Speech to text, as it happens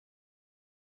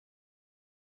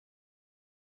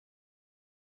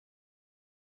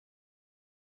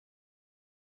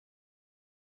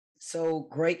So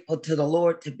grateful to the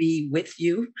Lord to be with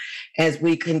you as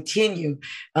we continue.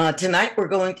 Tonight, we're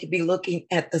going to be looking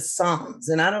at the Psalms.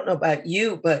 And I don't know about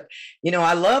you, but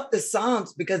I love the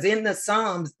Psalms because in the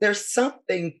Psalms, there's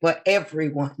something for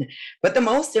everyone. But the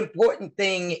most important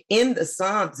thing in the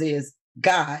Psalms is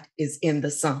God is in the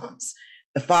Psalms.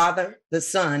 The Father, the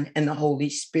Son, and the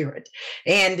Holy Spirit.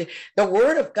 And the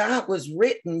Word of God was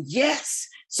written, yes,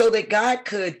 so that God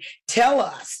could tell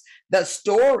us the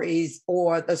stories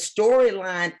or the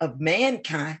storyline of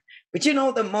mankind. But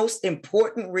the most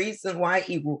important reason why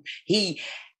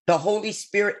the Holy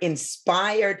Spirit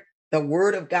inspired the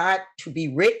Word of God to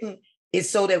be written is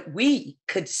so that we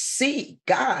could see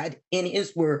God in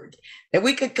His Word, that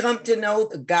we could come to know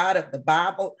the God of the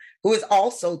Bible, who is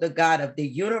also the God of the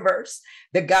universe,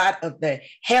 the God of the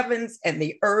heavens and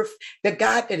the earth, the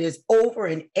God that is over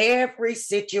in every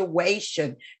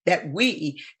situation that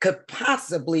we could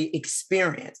possibly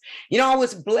experience. I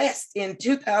was blessed in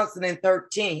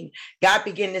 2013. God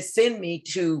began to send me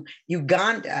to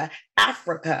Uganda,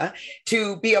 Africa,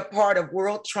 to be a part of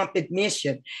World Trumpet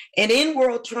Mission. And in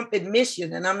World Trumpet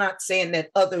Mission, and I'm not saying that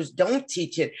others don't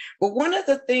teach it, but one of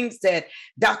the things that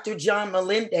Dr. John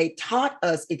Malinde taught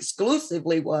us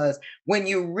exclusively was when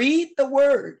you read the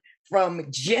word from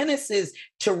Genesis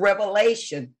to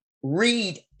Revelation,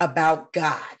 read about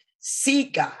God, see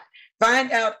God.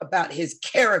 Find out about his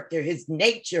character, his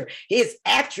nature, his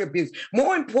attributes.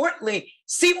 More importantly,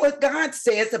 see what God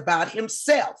says about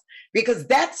himself, because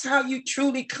that's how you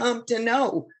truly come to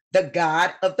know the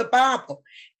God of the Bible.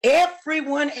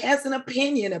 Everyone has an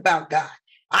opinion about God.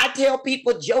 I tell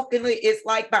people jokingly, it's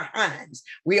like behinds.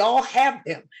 We all have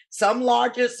them, some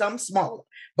larger, some smaller,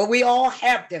 but we all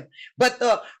have them. But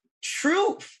the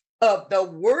truth of the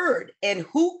word and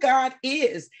who God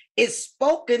is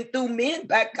spoken through men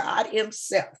by God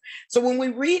himself. So when we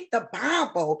read the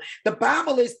Bible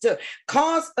is to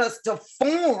cause us to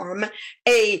form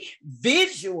a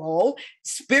visual,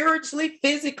 spiritually,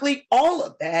 physically, all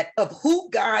of that of who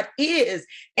God is.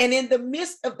 And in the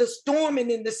midst of the storm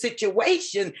and in the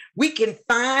situation, we can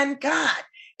find God.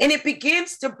 And it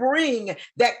begins to bring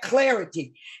that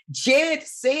clarity. Jed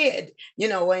said,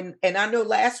 and I know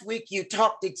last week you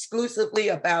talked exclusively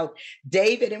about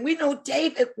David, and we know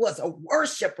David was a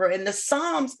worshiper, and the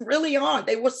Psalms really are.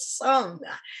 They were sung.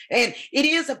 And it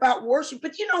is about worship,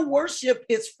 but worship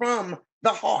is from the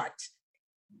heart.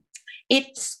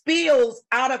 It spills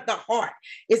out of the heart.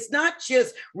 It's not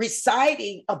just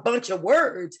reciting a bunch of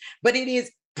words, but it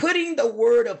is putting the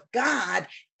word of God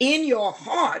in your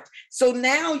heart. So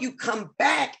now you come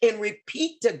back and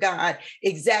repeat to God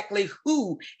exactly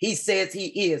who he says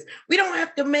he is. We don't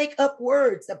have to make up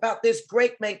words about this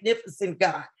great, magnificent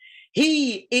God.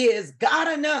 He is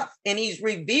God enough, and he's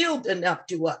revealed enough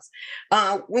to us.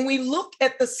 When we look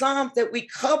at the Psalms that we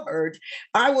covered,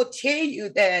 I will tell you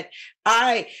that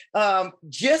I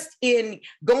just in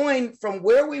going from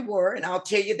where we were, and I'll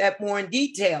tell you that more in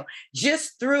detail,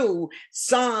 just through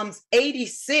Psalms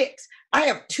 86, I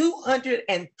have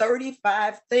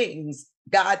 235 things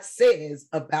God says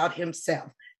about himself.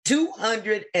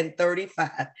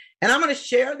 235. And I'm going to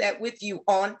share that with you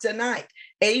on tonight.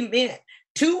 Amen.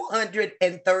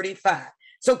 235.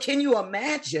 So can you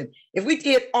imagine if we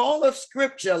did all of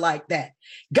scripture like that?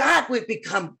 God would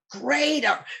become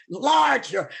greater,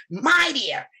 larger,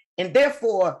 mightier, and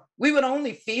therefore we would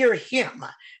only fear him.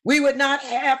 We would not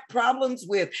have problems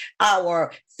with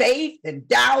our faith and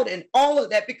doubt and all of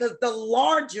that, because the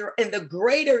larger and the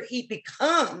greater he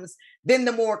becomes, then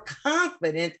the more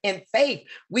confident and faith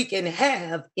we can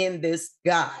have in this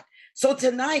God. So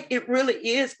tonight it really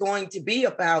is going to be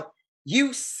about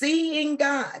you seeing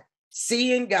God,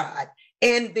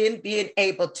 and then being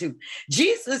able to.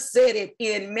 Jesus said it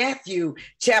in Matthew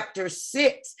chapter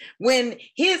 6, when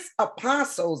his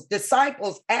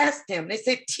disciples asked him, they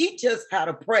said, teach us how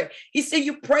to pray. He said,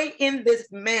 you pray in this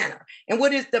manner. And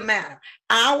what is the manner?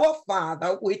 Our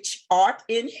Father, which art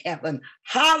in heaven,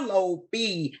 hallowed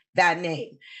be thy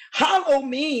name. Hallow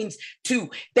means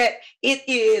that it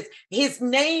is, his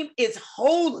name is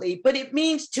holy, but it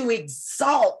means to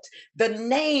exalt the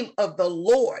name of the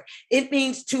Lord. It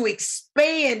means to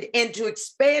expand and to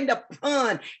expand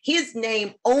upon his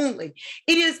name only.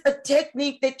 It is a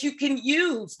technique that you can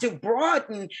use to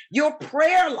broaden your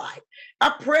prayer life.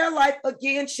 Our prayer life,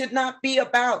 again, should not be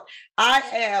about, I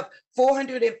have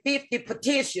 450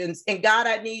 petitions, and God,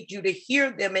 I need you to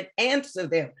hear them and answer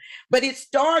them. But it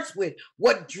starts with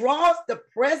what draws the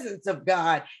presence of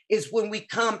God is when we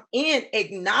come in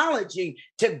acknowledging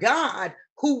to God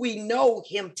who we know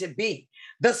him to be.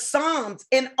 The Psalms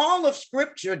and all of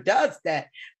Scripture does that,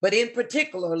 but in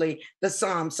particularly the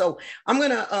Psalms. So I'm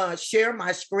going to share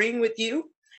my screen with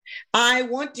you. I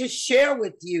want to share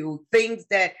with you things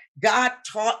that God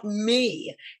taught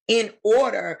me in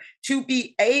order to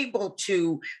be able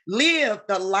to live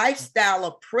the lifestyle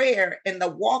of prayer and the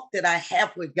walk that I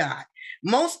have with God.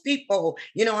 Most people,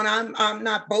 and I'm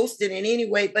not boasting in any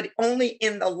way, but only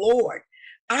in the Lord.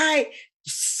 I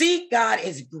see God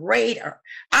as greater.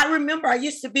 I remember I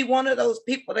used to be one of those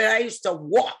people that I used to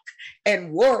walk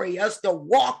and worry, us to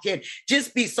walk and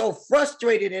just be so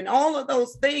frustrated and all of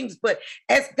those things. But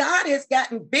as God has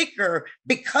gotten bigger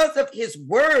because of his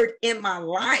word in my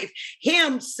life,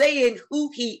 him saying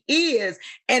who he is,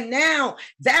 and now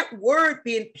that word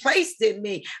being placed in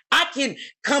me, I can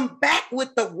come back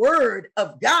with the word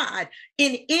of God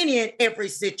in any and every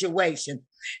situation.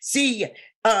 See,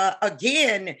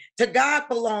 again, to God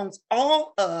belongs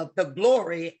all of the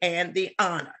glory and the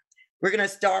honor. We're going to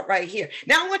start right here.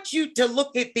 Now, I want you to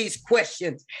look at these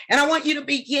questions, and I want you to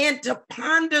begin to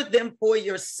ponder them for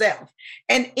yourself.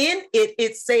 And in it,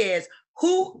 it says,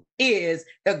 who is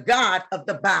the God of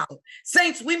the Bible?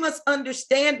 Saints, we must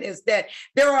understand this, that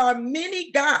there are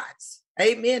many gods,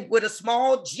 amen, with a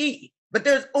small g, but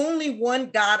there's only one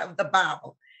God of the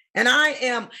Bible. And I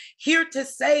am here to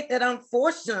say that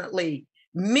unfortunately,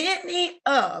 many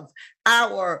of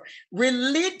our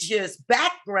religious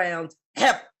backgrounds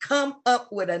have come up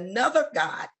with another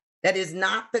God that is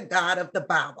not the God of the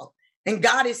Bible. And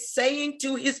God is saying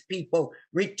to his people,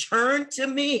 return to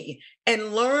me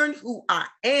and learn who I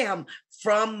am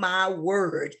from my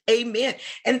word. Amen.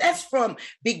 And that's from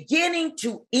beginning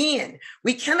to end.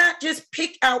 We cannot just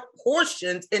pick out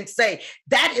portions and say,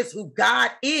 that is who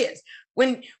God is.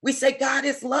 When we say God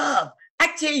is love,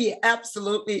 I tell you,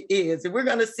 absolutely is. And we're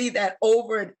going to see that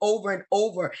over and over and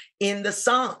over in the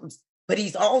Psalms. But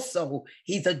he's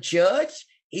a judge.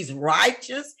 He's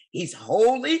righteous. He's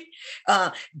holy.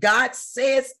 God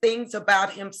says things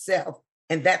about himself.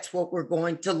 And that's what we're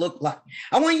going to look like.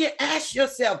 I want you to ask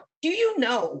yourself, do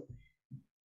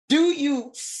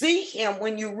you see him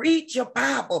when you read your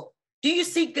Bible? Do you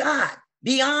see God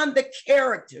beyond the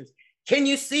characters? Can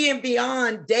you see him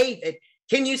beyond David?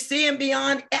 Can you see him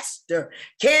beyond Esther?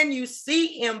 Can you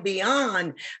see him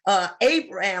beyond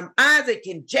Abraham, Isaac,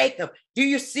 and Jacob? Do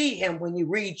you see him when you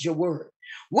read your word?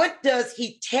 What does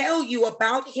he tell you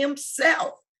about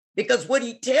himself? Because what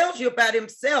he tells you about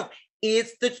himself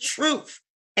is the truth.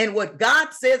 And what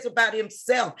God says about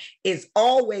himself is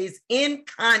always in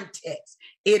context.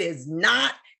 It is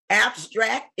not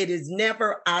abstract. It is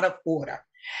never out of order.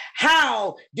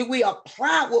 How do we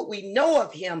apply what we know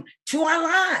of him to our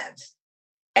lives?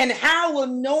 And how will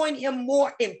knowing him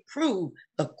more improve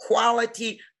the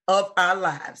quality of our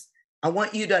lives? I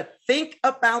want you to think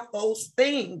about those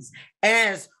things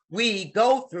as we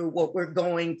go through what we're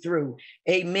going through.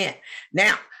 Amen.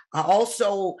 Now, I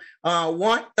also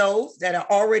want those that are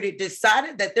already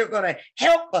decided that they're going to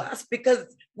help us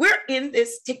because we're in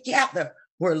this together.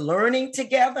 We're learning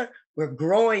together. We're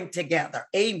growing together.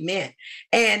 Amen.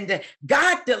 And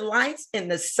God delights in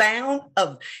the sound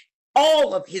of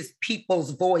all of his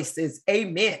people's voices.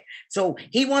 Amen. So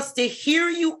he wants to hear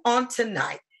you on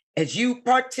tonight as you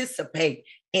participate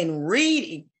in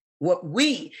reading what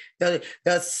the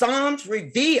Psalms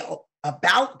reveal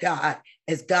about God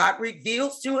as God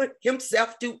reveals to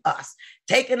himself to us,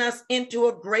 taking us into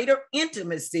a greater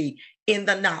intimacy in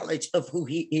the knowledge of who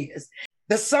he is.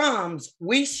 The Psalms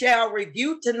we shall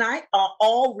review tonight are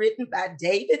all written by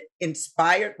David,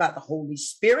 inspired by the Holy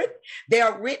Spirit. They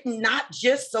are written not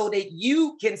just so that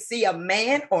you can see a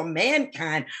man or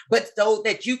mankind, but so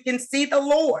that you can see the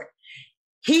Lord.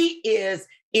 He is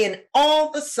in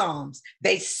all the Psalms.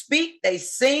 They speak, they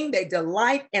sing, they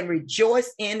delight and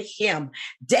rejoice in him.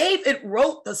 David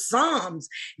wrote the Psalms,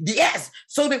 yes,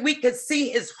 so that we could see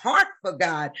his heart for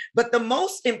God. But the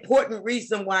most important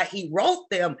reason why he wrote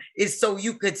them is so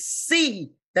you could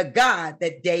see the God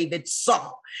that David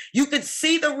saw. You could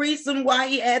see the reason why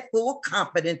he had full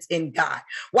confidence in God,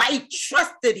 why he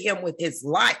trusted him with his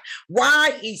life,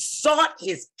 why he sought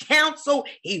his counsel,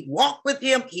 he walked with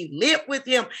him, he lived with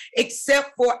him,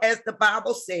 except for, as the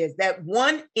Bible says, that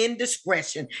one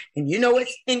indiscretion. And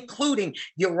it's including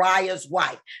Uriah's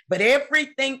wife. But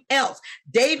everything else,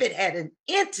 David had an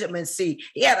intimacy,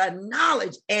 he had a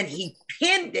knowledge, and he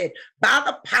penned it by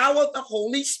the power of the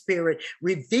Holy Spirit,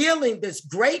 revealing this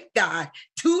great God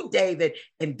to David.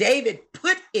 And David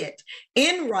put it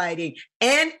in writing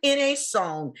and in a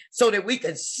song so that we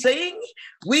could sing,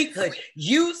 we could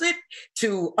use it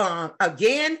to,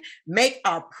 again, make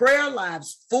our prayer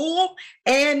lives full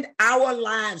and our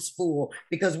lives full,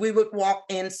 because we would walk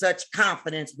in such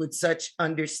confidence with such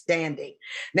understanding.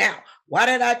 Now, why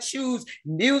did I choose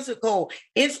musical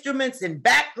instruments and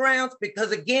backgrounds?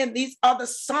 Because again, these are the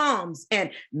Psalms,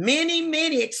 and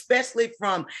many, especially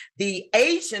from the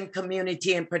Asian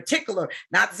community in particular,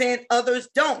 not saying others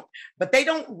don't, but they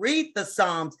don't read the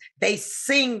Psalms, they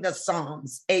sing the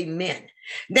Psalms. Amen.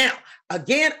 Now,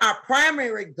 again, our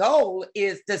primary goal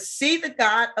is to see the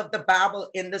God of the Bible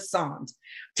in the Psalms,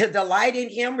 to delight in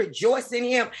him, rejoice in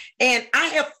him, and I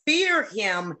have feared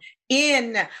him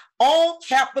in all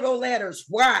capital letters.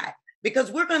 Why?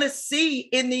 Because we're going to see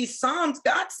in these Psalms,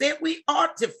 God said we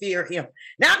ought to fear him.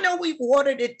 Now, I know we've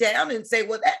watered it down and say,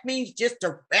 well, that means just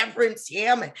to reverence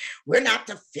him and we're not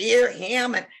to fear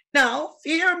him. And no,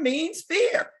 fear means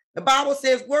fear. The Bible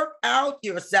says, work out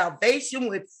your salvation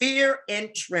with fear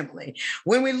and trembling.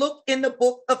 When we look in the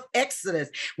book of Exodus,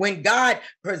 when God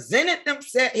presented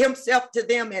himself to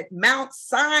them at Mount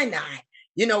Sinai,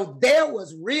 you know, there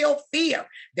was real fear.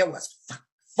 There was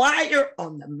fire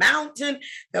on the mountain.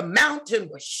 The mountain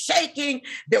was shaking.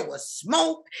 There was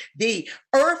smoke. The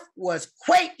earth was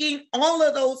quaking, all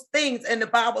of those things. And the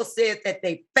Bible says that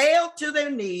they fell to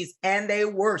their knees and they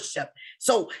worshiped.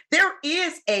 So there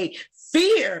is a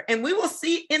fear. And we will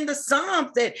see in the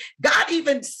Psalms that God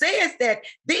even says that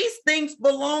these things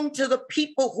belong to the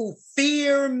people who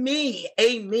fear me.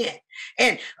 Amen.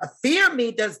 And fear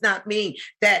me does not mean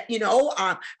that, you know,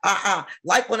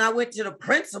 like when I went to the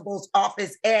principal's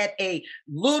office at a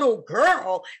little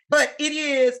girl, but it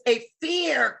is a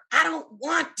fear. I don't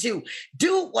want to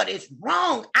do what is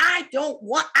wrong. I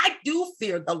do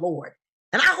fear the Lord.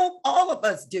 And I hope all of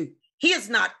us do. He is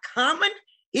not common.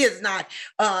 He is not,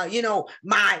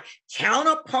 my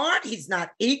counterpart. He's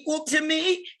not equal to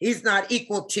me. He's not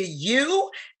equal to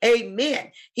you.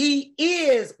 Amen. He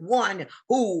is one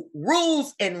who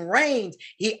rules and reigns.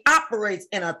 He operates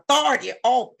in authority.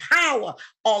 All power,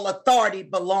 all authority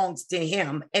belongs to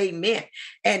him. Amen.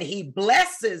 And he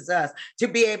blesses us to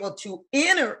be able to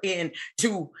enter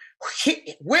into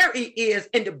where he is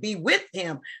and to be with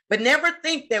him. But never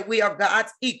think that we are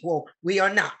God's equal. We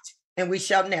are not, and we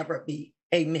shall never be.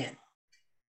 Amen.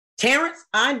 Terrence,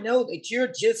 I know that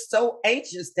you're just so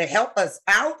anxious to help us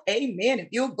out. Amen. If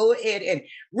you'll go ahead and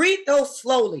read those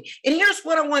slowly. And here's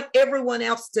what I want everyone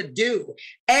else to do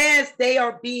as they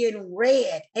are being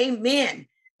read. Amen.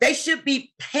 They should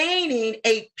be painting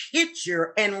a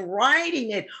picture and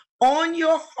writing it on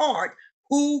your heart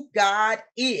who God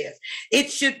is.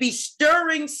 It should be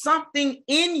stirring something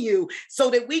in you so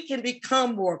that we can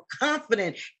become more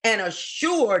confident and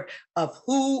assured of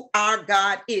who our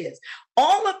God is.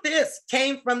 All of this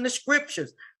came from the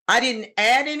scriptures. I didn't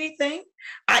add anything.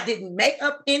 I didn't make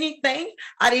up anything.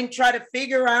 I didn't try to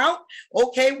figure out,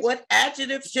 okay, what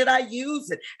adjective should I use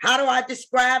and how do I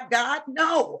describe God?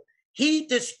 No, he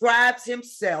describes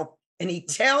himself and he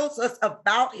tells us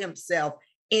about himself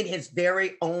in his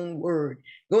very own word.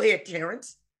 Go ahead,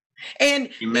 Terrence. And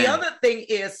Amen. The other thing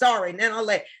is,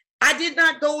 I did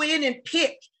not go in and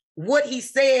pick what he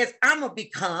says I'm going to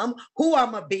become, who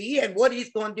I'm going to be, and what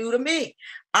he's going to do to me.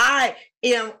 I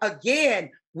am,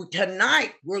 again,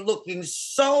 tonight, we're looking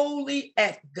solely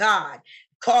at God,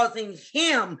 causing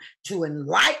him to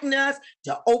enlighten us,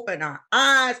 to open our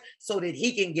eyes so that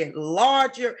he can get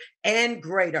larger and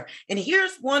greater. And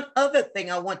here's one other thing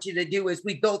I want you to do as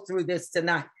we go through this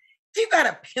tonight. If you got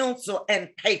a pencil and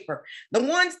paper, the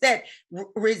ones that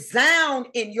resound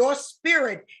in your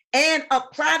spirit and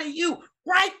apply to you,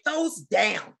 write those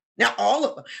down. Now, all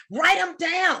of them, write them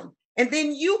down. And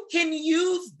then you can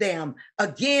use them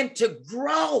again to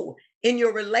grow in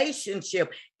your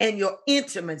relationship and your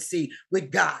intimacy with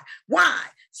God. Why?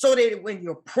 So that when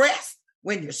you're pressed,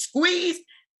 when you're squeezed,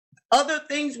 other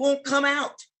things won't come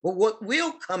out. But what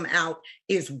will come out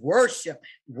is worship.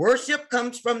 Worship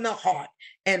comes from the heart.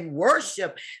 And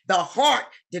worship, the heart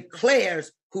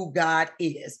declares who God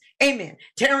is. Amen.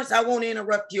 Terrence, I won't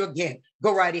interrupt you again.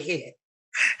 Go right ahead.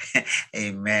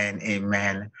 Amen.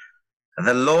 Amen.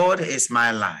 The Lord is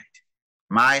my light,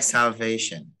 my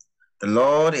salvation. The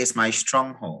Lord is my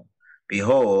stronghold.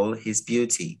 Behold his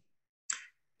beauty.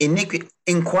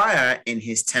 Inquire in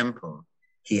his temple.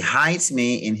 He hides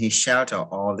me in his shelter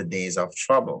all the days of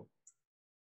trouble.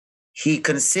 He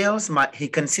conceals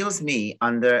me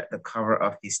under the cover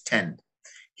of his tent.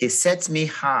 He sets me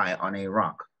high on a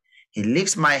rock. He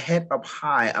lifts my head up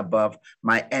high above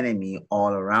my enemy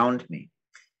all around me.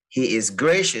 He is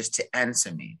gracious to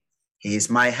answer me. He is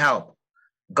my help,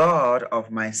 God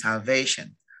of my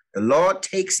salvation. The Lord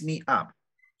takes me up.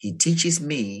 He teaches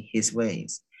me his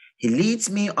ways. He leads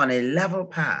me on a level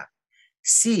path.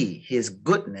 See his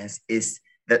goodness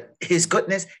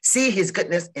see his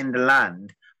goodness in the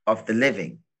land of the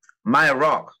living. My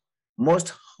rock,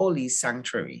 most holy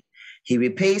sanctuary. He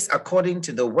repays according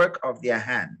to the work of their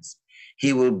hands.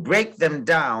 He will break them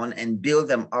down and build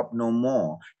them up no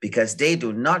more, because they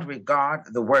do not regard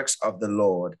the works of the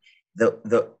Lord,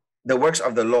 the works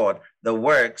of the Lord, the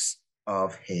works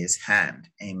of his hand.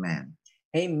 Amen.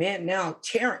 Amen. Now,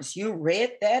 Terrence, you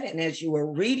read that, and as you were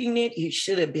reading it, you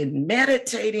should have been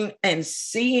meditating and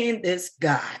seeing this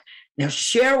God. Now,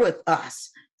 share with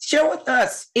us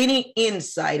any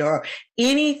insight or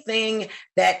anything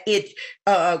that it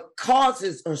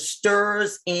causes or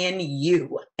stirs in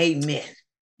you. Amen.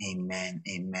 Amen.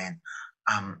 Amen.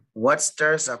 What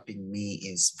stirs up in me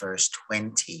is verse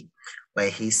 20, where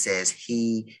he says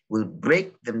he will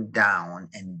break them down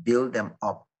and build them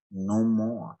up no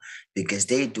more, because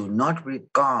they do not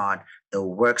regard the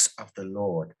works of the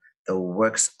Lord, the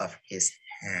works of his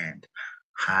hand.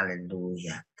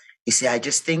 Hallelujah. You see, I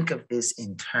just think of this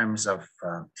in terms of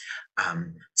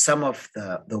some of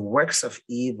the works of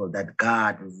evil that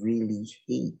God really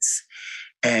hates.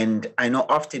 And I know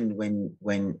often when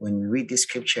we read this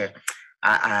scripture,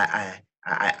 I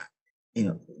you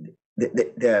know,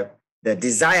 the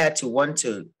desire to want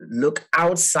to look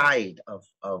outside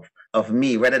of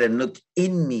me rather than look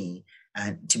in me,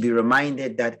 and to be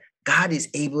reminded that God is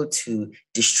able to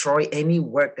destroy any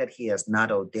work that he has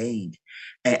not ordained.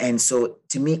 And so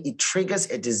to me, it triggers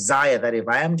a desire that if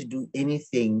I am to do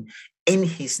anything in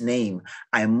his name,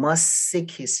 I must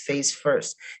seek his face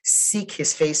first. Seek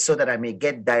his face so that I may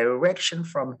get direction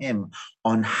from him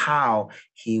on how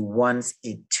he wants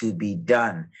it to be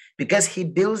done. Because he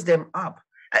builds them up.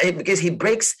 Because he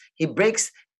breaks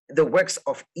the works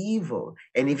of evil.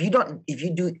 And if you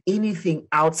do anything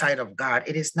outside of God,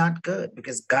 it is not good,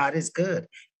 because God is good.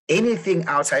 Anything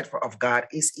outside of God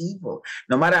is evil,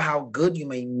 no matter how good you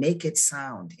may make it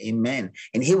sound. Amen.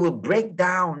 And he will break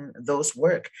down those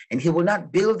work, and he will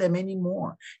not build them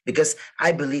anymore. Because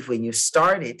I believe when you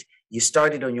started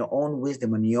on your own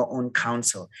wisdom, on your own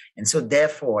counsel. And so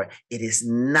therefore, it is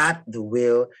not the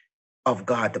will of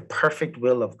God, the perfect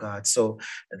will of God. So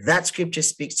that scripture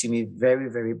speaks to me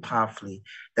very, very powerfully,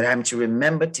 that I'm to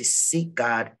remember to seek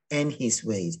God in his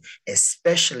ways,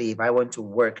 especially if I want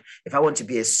to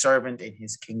be a servant in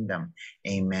his kingdom.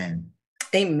 Amen.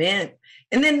 Amen.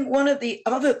 And then one of the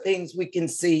other things we can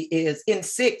see is in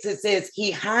 6, it says, he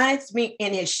hides me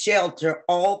in his shelter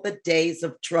all the days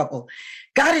of trouble.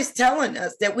 God is telling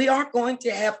us that we are going to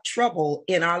have trouble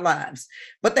in our lives,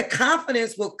 but the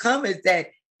confidence will come is that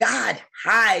God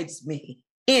hides me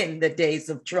in the days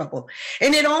of trouble.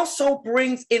 And it also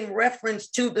brings in reference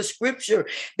to the scripture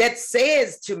that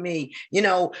says to me,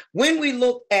 when we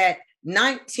look at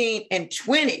 19 and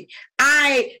 20,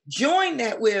 I join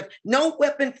that with no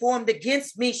weapon formed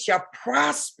against me shall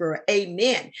prosper.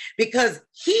 Amen. Because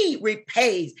he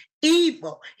repays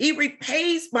evil. He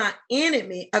repays my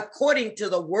enemy according to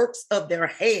the works of their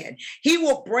hand. He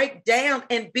will break down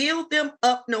and build them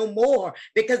up no more,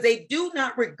 because they do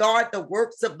not regard the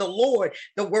works of the Lord,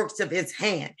 the works of his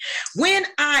hand. When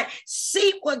I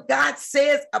see what God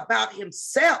says about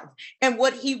himself and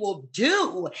what he will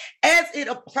do as it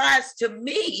applies to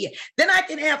me, then I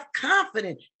can have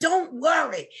confidence. Don't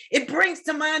worry. It brings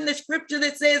to mind the scripture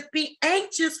that says, be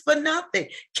anxious for nothing.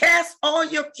 Cast all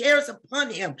your cares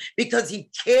upon him, because he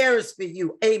cares for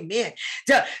you. Amen.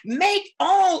 To make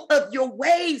all of your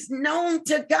ways known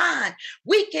to God,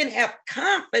 we can have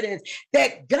confidence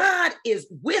that God is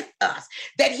with us,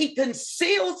 that he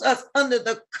conceals us under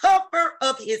the cover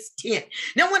of his tent.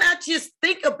 Now, when I just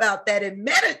think about that and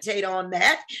meditate on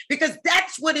that, because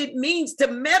that's what it means to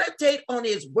meditate on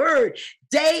his word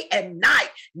day and night,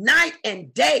 night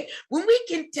and day. When we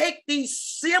can take these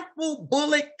simple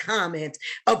bullet comments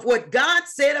of what God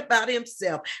said about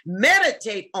himself,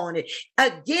 meditate on it,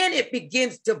 again, it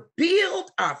begins to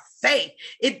build our faith.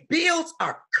 It builds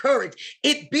our courage.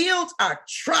 It builds our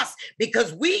trust,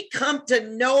 because we come to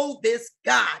know this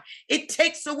God. It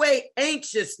takes away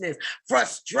anxiousness,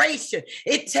 frustration.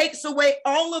 It takes away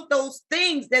all of those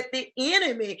things that the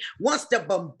enemy wants to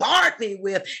bombard me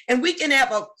with. And we can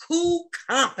have a cool,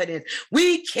 confidence.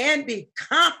 We can be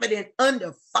confident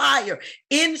under fire,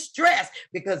 in stress,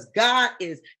 because God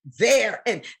is there.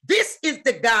 And this is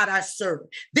the God I serve.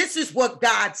 This is what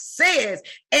God says.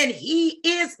 And he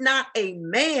is not a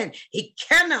man. He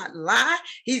cannot lie.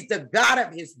 He's the God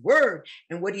of his word.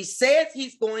 And what he says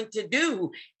he's going to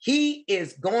do, he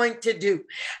is going to do.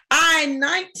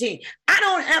 I-19, I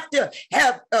don't have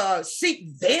to seek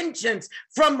vengeance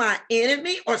from my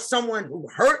enemy or someone who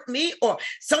hurt me or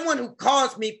someone who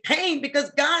caused me pain,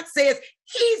 because God says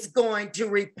he's going to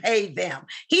repay them.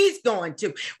 He's going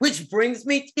to, which brings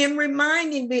me in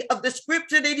reminding me of the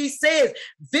scripture that he says,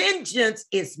 vengeance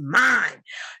is mine.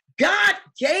 God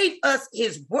gave us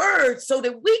his word so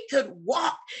that we could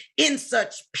walk in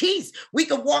such peace. We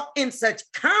could walk in such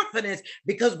confidence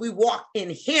because we walk in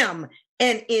him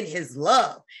and in his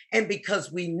love. And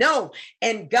because we know,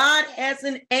 and God has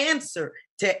an answer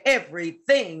to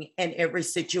everything and every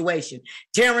situation.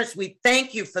 Terrence, we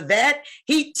thank you for that.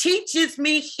 He teaches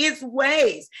me his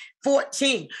ways.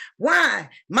 14, why?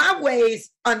 My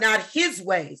ways are not his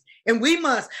ways. And we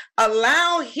must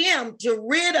allow him to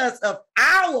rid us of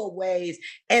our ways.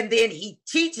 And then he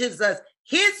teaches us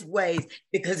his ways,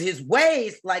 because his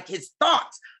ways, like his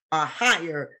thoughts, are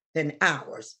higher than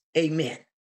ours. Amen.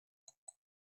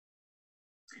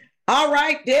 All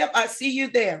right, Deb, I see you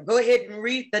there. Go ahead and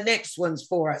read the next ones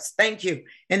for us. Thank you.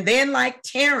 And then, like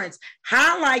Terrence,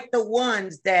 highlight the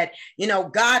ones that,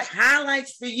 God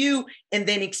highlights for you, and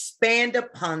then expand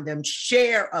upon them.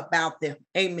 Share about them.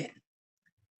 Amen.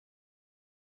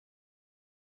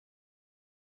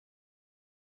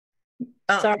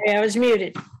 Sorry, I was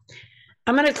muted.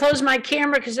 I'm going to close my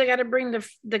camera because I got to bring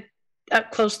the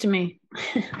up close to me.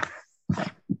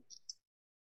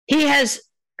 He has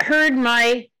heard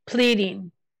my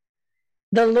pleading.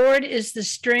 The Lord is the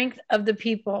strength of the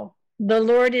people. The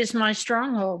Lord is my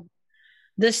stronghold.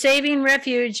 The saving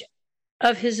refuge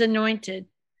of his anointed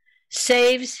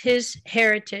saves his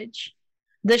heritage.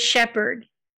 The shepherd,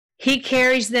 he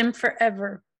carries them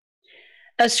forever.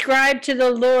 Ascribe to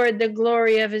the Lord the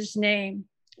glory of his name.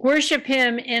 Worship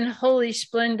him in holy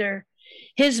splendor.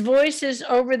 His voice is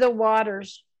over the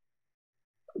waters.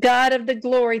 God of the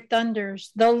glory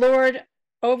thunders. The Lord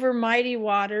over mighty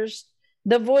waters.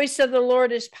 The voice of the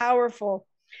Lord is powerful.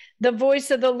 The voice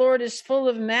of the Lord is full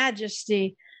of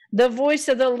majesty. The voice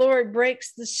of the Lord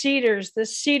breaks the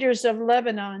cedars of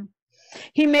Lebanon.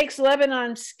 He makes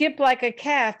Lebanon skip like a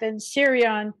calf and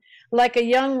Sirion like a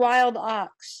young wild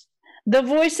ox. The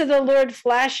voice of the Lord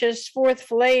flashes forth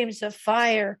flames of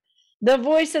fire. The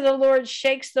voice of the Lord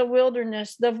shakes the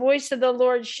wilderness. The voice of the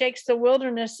Lord shakes the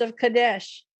wilderness of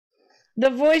Kadesh.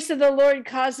 The voice of the Lord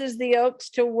causes the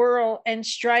oaks to whirl and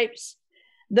stripes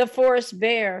the forest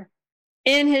bare.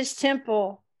 In his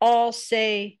temple, all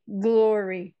say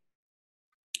glory.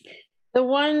 The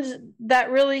ones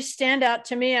that really stand out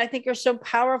to me, I think are so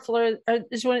powerful,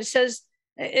 is when it says,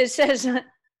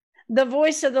 the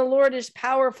voice of the Lord is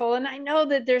powerful. And I know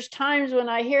that there's times when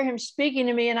I hear him speaking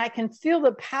to me and I can feel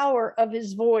the power of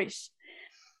his voice.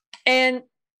 And,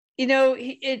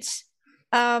 it's,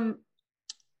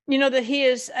 that he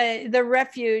is the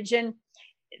refuge. And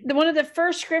one of the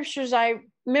first scriptures I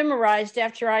memorized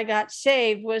after I got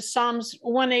saved was Psalms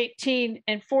 118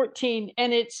 and 14.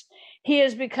 And it's, he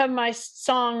has become my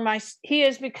song, he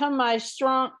has become my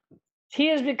strength. He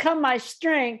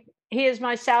is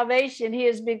my salvation. He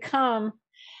has become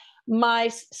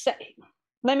let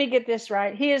me get this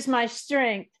right. He is my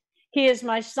strength. He is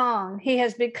my song. He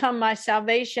has become my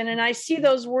salvation. And I see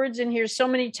those words in here so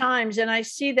many times, and I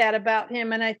see that about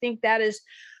him. And I think that is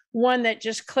one that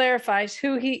just clarifies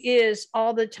who he is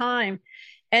all the time.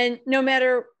 And no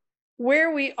matter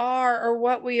where we are or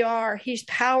what we are, he's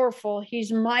powerful.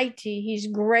 He's mighty. He's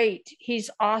great. He's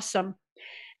awesome.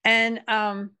 And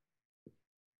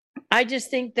I just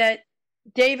think that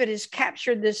David has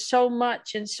captured this so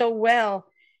much and so well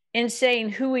in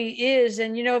saying who he is.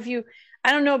 And,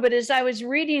 I don't know, but as I was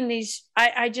reading these,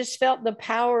 I just felt the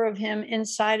power of him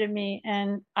inside of me.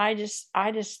 And I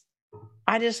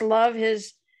love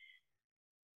his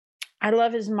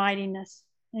mightiness.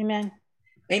 Amen.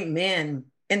 Amen.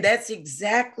 And that's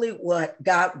exactly what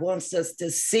God wants us to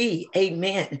see.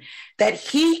 Amen. That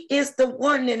he is the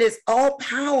one that is all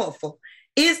powerful.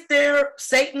 Is there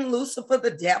Satan, Lucifer,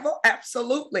 the devil?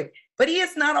 Absolutely. But he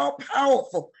is not all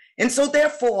powerful. And so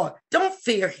therefore, don't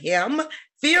fear him.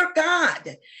 Fear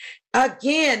God.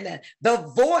 Again, the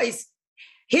voice,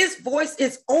 His voice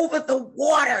is over the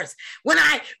waters. When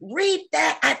I read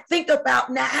that, I think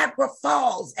about Niagara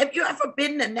Falls. Have you ever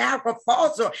been to Niagara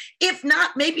Falls? Or if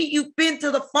not, maybe you've been to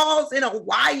the falls in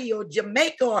Hawaii or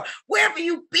Jamaica or wherever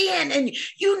you've been, and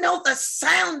you know the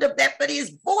sound of that, but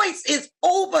his voice is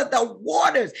over the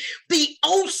waters, the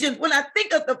oceans. When I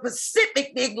think of the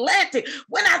Pacific, the Atlantic,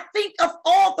 when I think of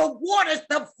all the waters,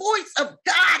 the voice of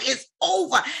God is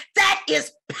over. That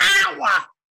is power.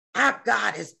 Our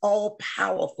God is all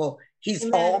powerful. He's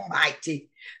Amen. Almighty.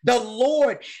 The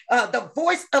Lord, the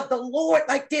voice of the Lord,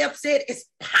 like Deb said, is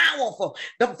powerful.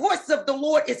 The voice of the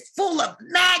Lord is full of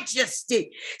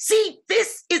majesty. See,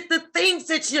 this is the things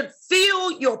that should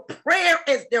fill your prayer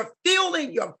as they're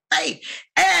filling your faith,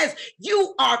 as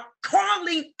you are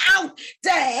calling out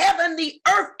to heaven, the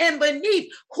earth, and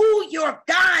beneath who your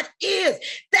God is.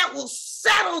 That will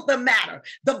settle the matter.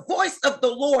 The voice of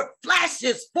the Lord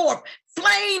flashes forth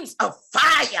flames of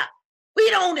fire. We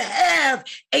don't have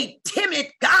a timid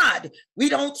God. We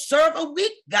don't serve a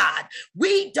weak God.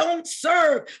 We don't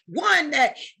serve one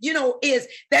that, is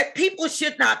that people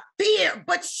should not fear,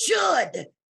 but should.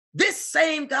 This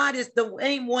same God is the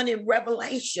same one in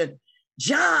Revelation.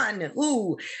 John,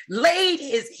 who laid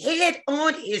his head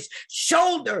on his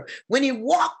shoulder when he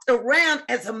walked around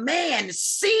as a man,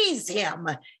 sees him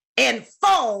and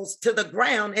falls to the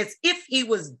ground as if he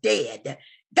was dead.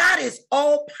 God is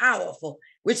all powerful,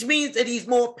 which means that he's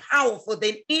more powerful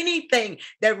than anything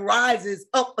that rises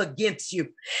up against you.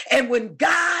 And when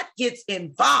God gets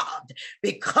involved,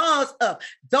 because of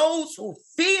those who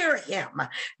fear him,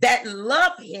 that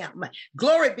love him,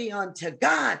 glory be unto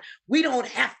God, we don't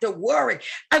have to worry.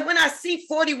 And when I see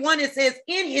 41, it says,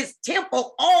 in his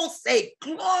temple, all say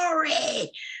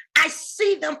glory. I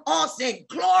see them all saying,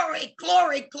 glory,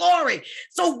 glory, glory.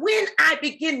 So when I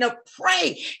begin to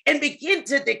pray and begin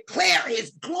to declare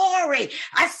his glory,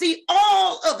 I see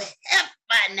all of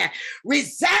heaven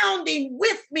resounding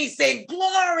with me saying,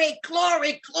 glory,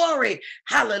 glory, glory.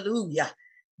 Hallelujah.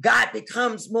 God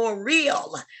becomes more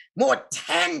real, more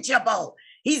tangible.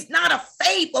 He's not a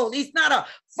fable. He's not a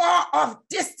far off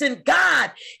distant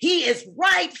God. He is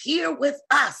right here with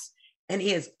us. And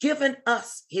he has given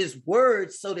us his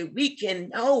word so that we can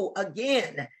know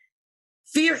again,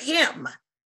 fear him,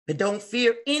 but don't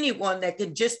fear anyone that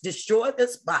can just destroy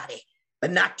this body, but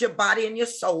not your body and your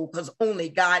soul, because only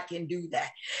God can do that.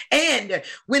 And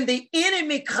when the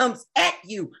enemy comes at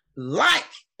you like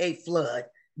a flood,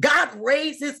 God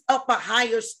raises up a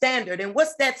higher standard. And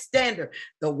what's that standard?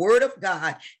 The word of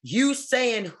God, you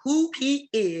saying who he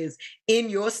is in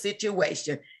your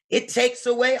situation. It takes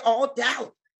away all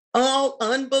doubt, all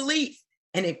unbelief,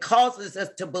 and it causes us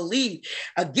to believe.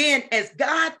 Again, as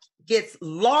God gets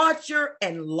larger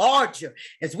and larger,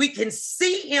 as we can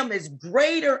see him as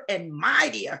greater and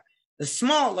mightier, the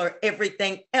smaller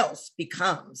everything else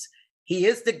becomes. He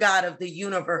is the God of the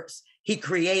universe. He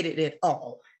created it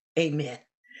all. Amen.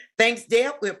 Thanks,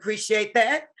 Deb. We appreciate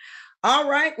that. All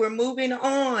right, we're moving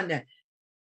on.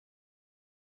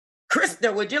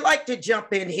 Krista, would you like to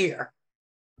jump in here?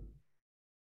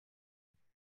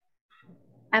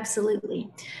 Absolutely.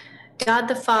 God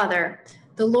the Father,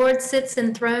 the Lord sits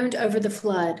enthroned over the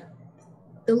flood.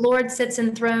 The Lord sits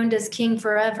enthroned as king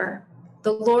forever.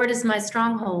 The Lord is my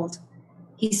stronghold.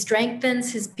 He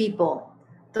strengthens his people.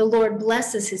 The Lord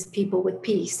blesses his people with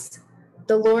peace.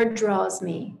 The Lord draws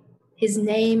me. His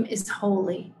name is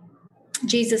holy.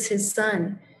 Jesus, his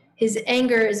son. His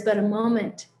anger is but a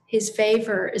moment. His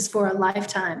favor is for a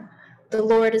lifetime. The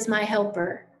Lord is my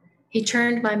helper. He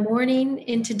turned my mourning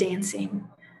into dancing.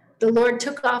 The Lord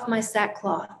took off my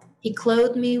sackcloth. He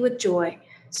clothed me with joy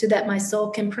so that my soul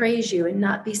can praise you and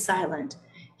not be silent.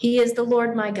 He is the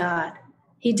Lord my God.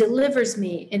 He delivers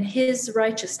me in his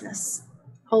righteousness.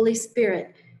 Holy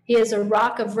Spirit, he is a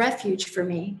rock of refuge for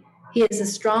me. He is a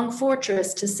strong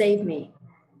fortress to save me.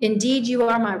 Indeed, you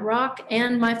are my rock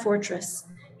and my fortress.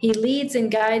 He leads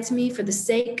and guides me for the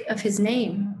sake of his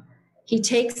name. He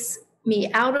takes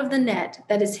me out of the net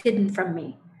that is hidden from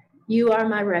me. You are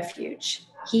my refuge.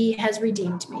 He has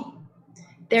redeemed me.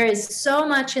 There is so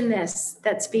much in this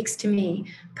that speaks to me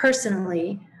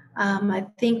personally. I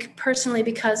think personally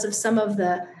because of some of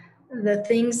the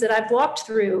things that I've walked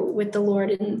through with the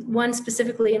Lord, and one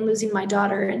specifically in losing my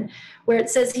daughter, and where it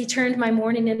says he turned my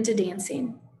mourning into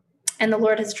dancing. And the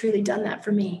Lord has truly done that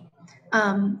for me.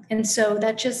 And so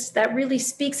that really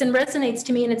speaks and resonates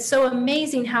to me. And it's so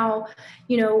amazing how,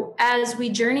 as we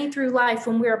journey through life,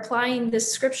 when we're applying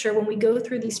this scripture, when we go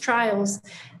through these trials,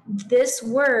 this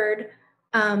word,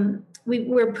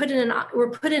 we're put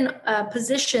in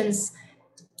positions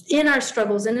in our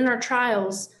struggles and in our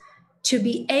trials to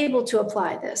be able to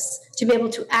apply this, to be able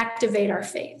to activate our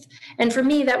faith. And for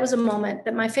me, that was a moment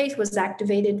that my faith was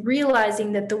activated,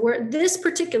 realizing that this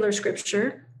particular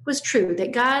scripture was true,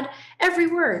 that God, every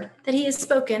word that he has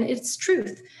spoken, it's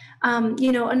truth.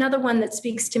 Another one that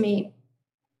speaks to me,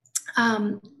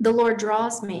 the Lord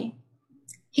draws me.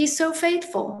 He's so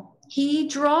faithful. He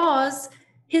draws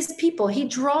his people. He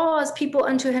draws people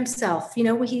unto himself.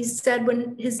 He said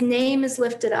when his name is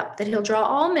lifted up, that he'll draw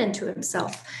all men to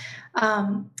himself.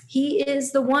 He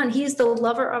is the one. He is the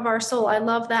lover of our soul. I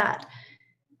love that.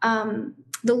 The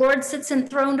Lord sits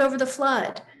enthroned over the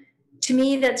flood. To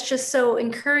me, that's just so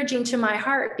encouraging to my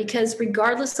heart, because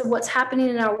regardless of what's happening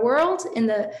in our world, in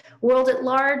the world at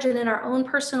large, and in our own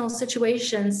personal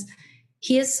situations,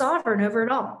 he is sovereign over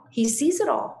it all. He sees it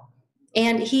all.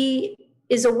 And he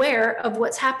is aware of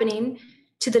what's happening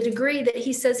to the degree that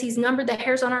he says he's numbered the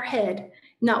hairs on our head.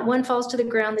 Not one falls to the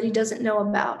ground that he doesn't know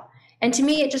about. And to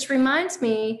me, it just reminds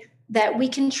me that we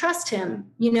can trust him,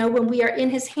 when we are in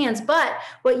his hands. But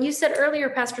what you said earlier,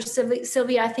 Pastor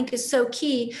Sylvia, I think is so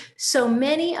key. So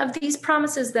many of these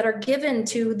promises that are given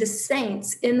to the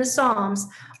saints in the Psalms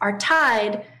are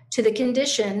tied to the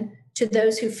condition to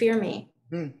those who fear me.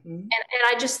 Mm-hmm. And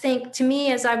I just think, to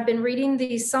me, as I've been reading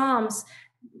these Psalms,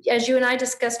 as you and I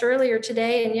discussed earlier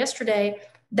today and yesterday,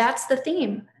 that's the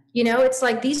theme. It's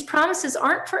like these promises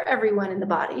aren't for everyone in the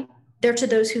body. They're to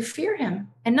those who fear him,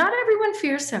 and not everyone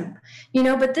fears him,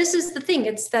 but this is the thing.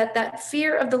 It's that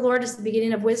fear of the Lord is the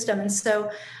beginning of wisdom. And so,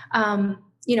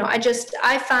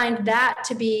 I find that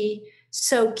to be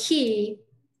so key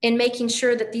in making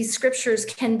sure that these scriptures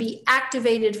can be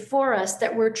activated for us,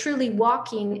 that we're truly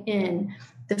walking in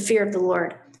the fear of the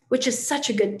Lord, which is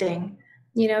such a good thing,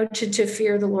 to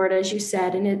fear the Lord, as you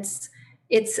said. And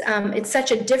it's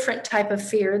such a different type of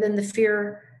fear than the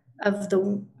fear of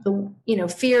the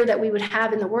fear that we would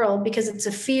have in the world, because it's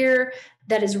a fear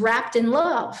that is wrapped in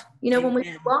love. When we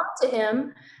belong to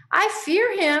him, I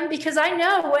fear him because I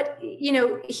know what,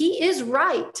 he is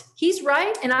right. He's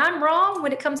right and I'm wrong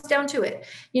when it comes down to it.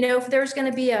 If there's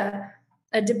going to be a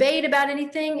debate about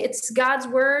anything, it's God's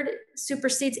word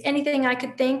supersedes anything I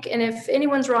could think. And if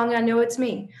anyone's wrong, I know it's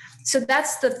me. So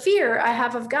that's the fear I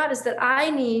have of God, is that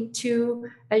I need to,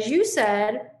 as you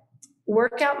said,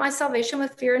 work out my salvation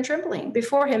with fear and trembling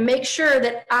before him. Make sure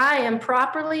that I am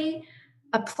properly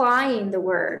applying the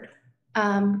word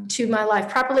to my life,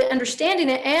 properly understanding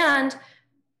it. And,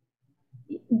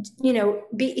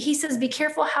 he says, be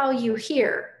careful how you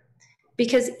hear,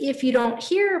 because if you don't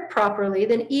hear properly,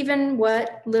 then even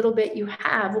what little bit you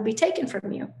have will be taken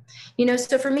from you.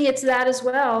 So for me, it's that as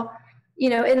well,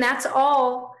 and that's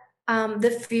all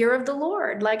the fear of the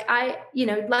Lord. Like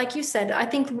you said, I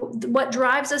think what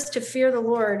drives us to fear the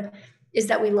Lord is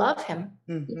that we love him.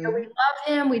 Mm-hmm. We love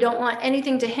him. We don't want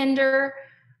anything to hinder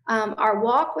our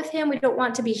walk with him. We don't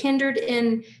want to be hindered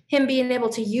in him being able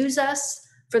to use us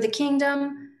for the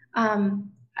kingdom.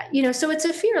 So it's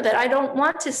a fear that I don't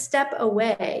want to step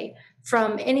away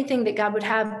from anything that God would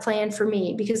have planned for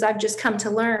me, because I've just come to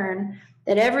learn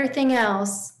that everything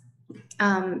else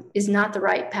is not the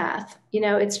right path.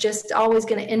 It's just always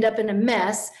going to end up in a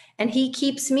mess. And he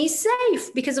keeps me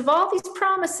safe because of all these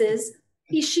promises.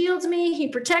 He shields me, he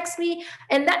protects me.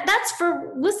 And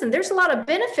there's a lot of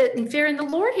benefit in fearing the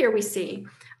Lord here, we see.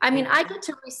 I get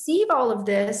to receive all of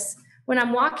this when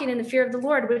I'm walking in the fear of the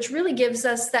Lord, which really gives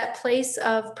us that place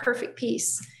of perfect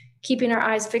peace, keeping our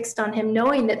eyes fixed on him,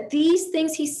 knowing that these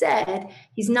things he said,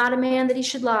 he's not a man that he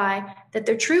should lie, that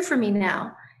they're true for me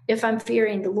now if I'm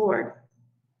fearing the Lord.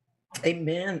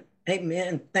 Amen.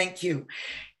 Amen. Thank you.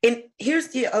 And here's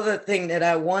the other thing that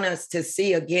I want us to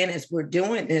see again as we're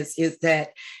doing this, is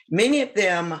that many of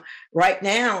them right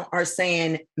now are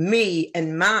saying me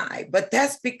and my, but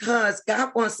that's because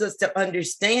God wants us to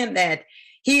understand that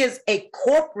he is a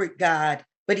corporate God,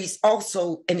 but he's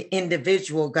also an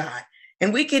individual God.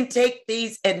 And we can take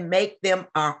these and make them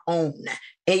our own.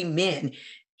 Amen.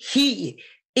 He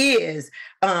is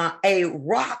a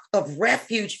rock of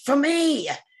refuge for me.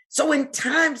 So in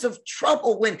times of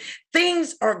trouble, when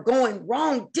things are going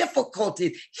wrong,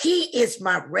 difficulties, he is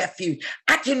my refuge.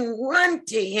 I can run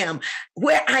to him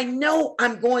where I know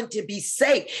I'm going to be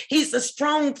safe. He's a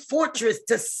strong fortress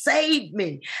to save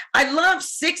me. I love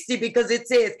 60 because it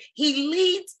says he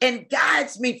leads and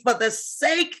guides me for the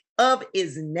sake of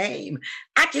his name.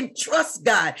 I can trust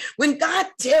God. When God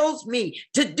tells me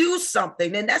to do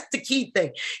something, and that's the key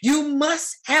thing, you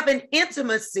must have an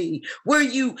intimacy where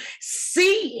you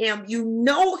see him, you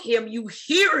know him, you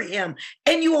hear him, him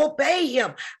and you obey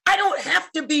him. I don't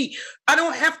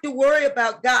have to worry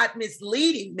about God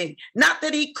misleading me. Not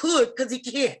that he could, because he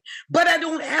can't, but I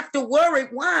don't have to worry.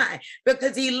 Why?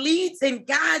 Because he leads and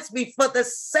guides me for the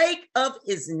sake of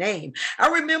his name. I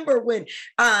remember when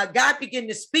God began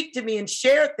to speak to me and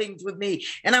share things with me,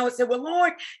 and I would say, well,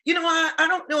 Lord, I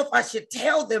don't know if I should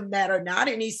tell them that or not.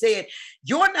 And he said,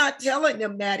 you're not telling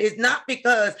them that. It's not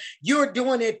because you're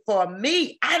doing it for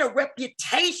me. I had a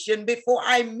reputation before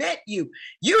I met you.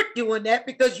 You're doing that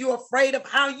because you're afraid of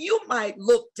how you might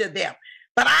look to them.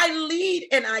 But I lead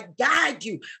and I guide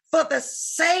you for the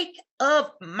sake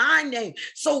of my name.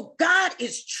 So God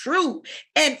is true.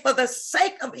 And for the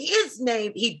sake of his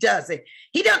name, he does it.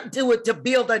 He doesn't do it to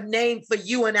build a name for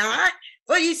you and I.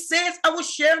 For he says, I will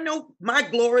share my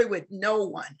glory with no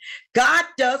one. God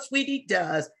does what he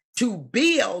does to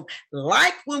build,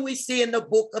 like when we see in the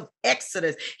book of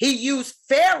Exodus, he used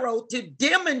Pharaoh to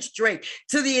demonstrate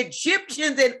to the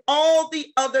Egyptians and all the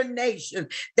other nations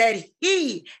that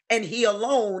he and he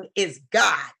alone is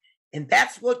God. And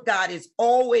that's what God is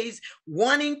always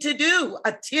wanting to do,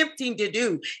 attempting to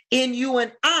do in you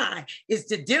and I, is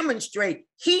to demonstrate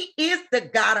he is the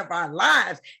God of our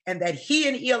lives and that he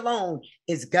and he alone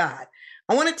is God.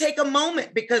 I want to take a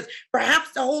moment because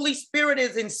perhaps the Holy Spirit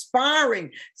is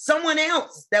inspiring someone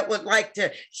else that would like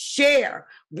to share,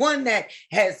 one that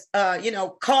has,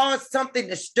 caused something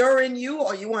to stir in you,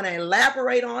 or you want to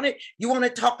elaborate on it. You want to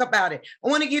talk about it. I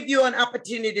want to give you an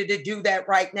opportunity to do that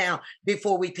right now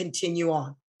before we continue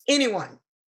on. Anyone?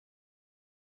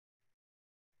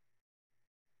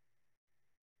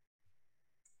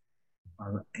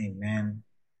 Amen.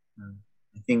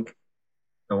 I think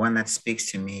the one that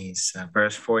speaks to me is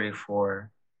verse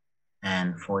 44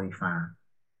 and 45.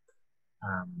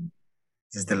 It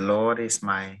says, the Lord is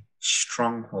my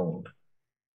stronghold.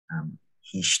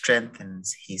 He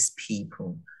strengthens his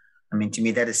people. I mean, to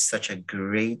me, that is such a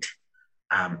great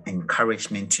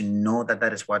encouragement to know that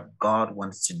that is what God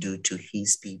wants to do to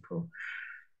his people.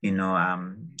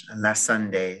 Last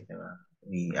Sunday,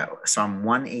 Psalm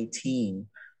 118,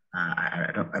 I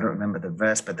don't remember the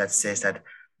verse, but that says that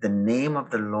the name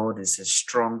of the Lord is a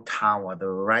strong tower. The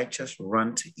righteous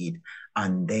run to it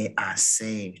and they are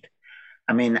saved.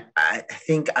 I mean, I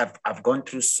think I've gone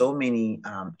through so many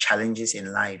challenges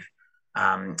in life,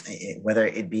 whether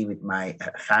it be with my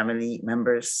family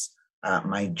members,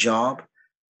 my job,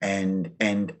 and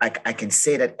I can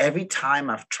say that every time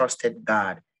I've trusted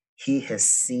God, he has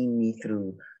seen me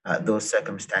through those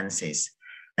circumstances.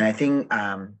 And I think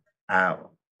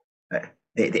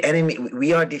the enemy,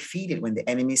 we are defeated when the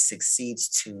enemy succeeds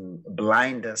to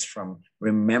blind us from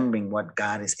remembering what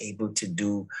God is able to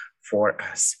do for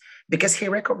us, because he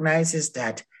recognizes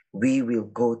that we will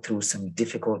go through some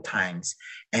difficult times.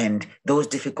 And those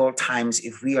difficult times,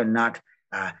 if we are not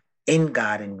in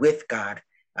God and with God,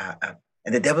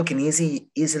 and the devil can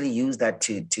easily use that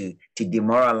to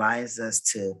demoralize us,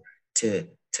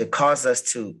 to cause us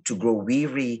to grow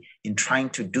weary in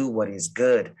trying to do what is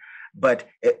good. But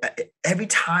every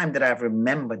time that I've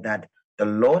remembered that the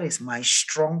Lord is my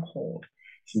stronghold,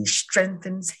 he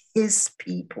strengthens his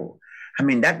people. I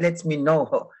mean, that lets me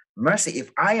know, mercy,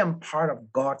 if I am part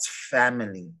of God's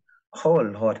family, oh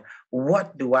Lord,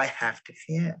 what do I have to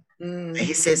fear?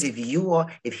 He says, if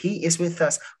he is with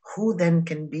us, who then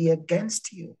can be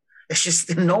against you? It's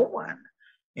just no one,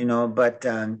 but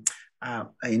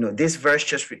this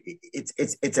verse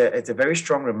it's a very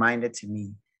strong reminder to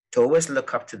me to always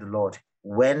look up to the Lord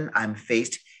when I'm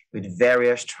faced with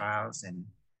various trials and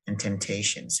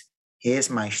temptations. He is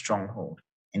my stronghold,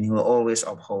 and he will always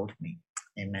uphold me.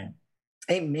 Amen.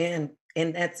 Amen.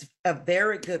 And that's a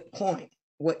very good point.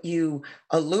 What you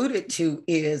alluded to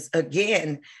is,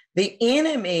 again, the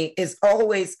enemy is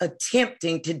always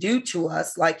attempting to do to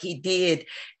us like he did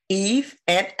Eve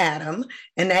and Adam,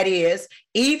 and that is,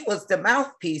 Eve was the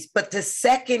mouthpiece, but to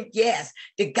second guess,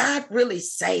 did God really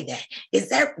say that? Is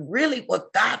that really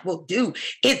what God will do?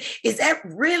 Is that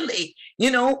really,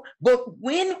 but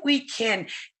when we can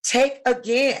take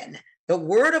again the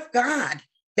word of God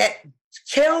that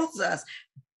tells us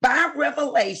by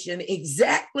revelation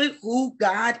exactly who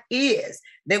God is,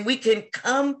 then we can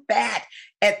come back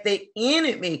at the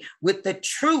enemy with the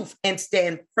truth and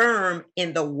stand firm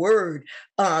in the word,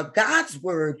 God's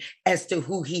word, as to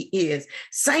who he is.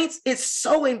 Saints, it's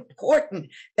so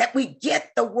important that we get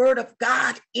the word of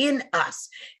God in us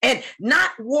and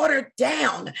not watered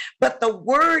down, but the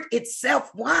word itself.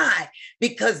 Why?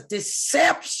 Because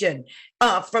deception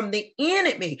from the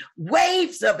enemy,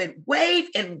 waves of it, wave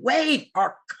and wave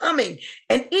are coming,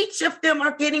 and each of them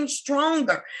are getting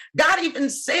stronger. God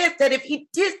even said that if he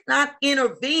did not intervene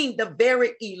intervene, the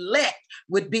very elect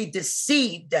would be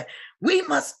deceived. We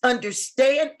must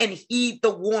understand and heed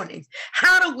the warnings.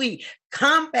 How do we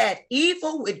combat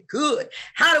evil with good?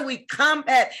 How do we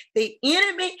combat the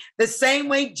enemy? The same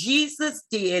way Jesus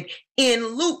did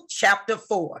in Luke chapter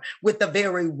 4 with the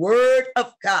very word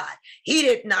of God. He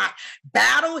did not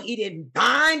battle. He didn't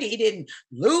bind. He didn't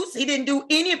loose. He didn't do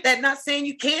any of that. Not saying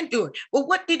you can't do it. But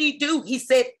what did he do? He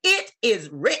said, it is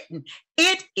written.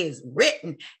 It is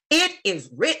written. It is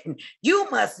written. You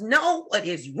must know what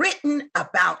is written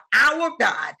about our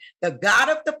God, the God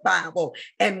of the Bible.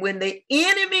 And when the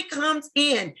enemy comes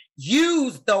in,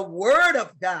 use the word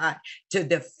of God to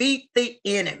defeat the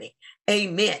enemy.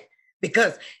 Amen.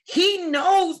 Because he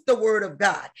knows the word of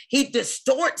God. He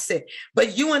distorts it,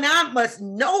 but you and I must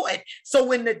know it. So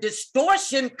when the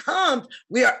distortion comes,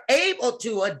 we are able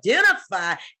to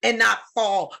identify and not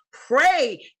fall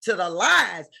prey to the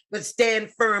lies, but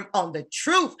stand firm on the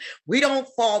truth. We don't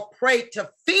fall prey to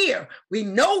fear. We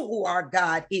know who our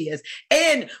God is.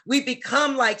 And we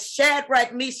become like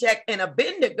Shadrach, Meshach, and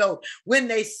Abednego when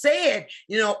they said,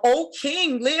 O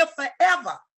king, live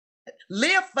forever.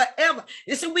 Live forever.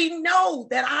 And so we know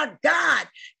that our God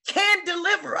can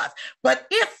deliver us. But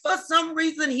if for some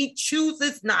reason he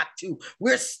chooses not to,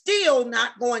 we're still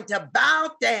not going to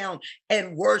bow down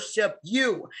and worship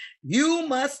you. You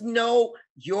must know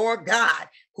your God,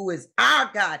 who is our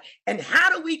God. And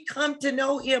how do we come to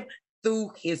know him?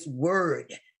 Through his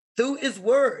word. Through his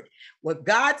word. What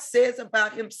God says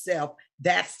about himself,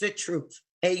 that's the truth.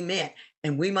 Amen.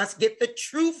 And we must get the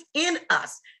truth in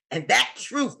us. And that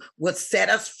truth will set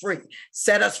us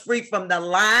free from the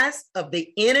lies of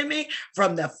the enemy,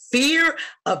 from the fear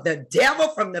of the devil,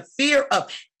 from the fear of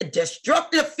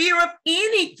destructive fear of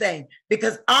anything,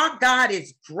 because our God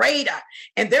is greater.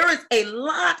 And there is a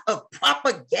lot of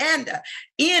propaganda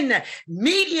in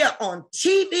media, on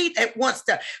TV, that wants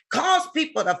to cause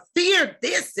people to fear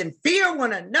this and fear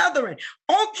one another and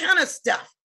all kind of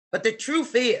stuff. But the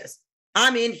truth is,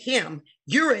 I'm in him.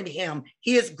 You're in him.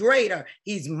 He is greater.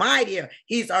 He's mightier.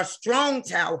 He's our strong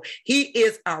tower. He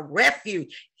is our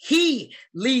refuge. He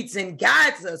leads and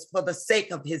guides us for the sake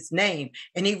of his name,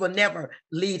 and he will never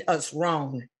lead us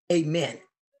wrong. Amen.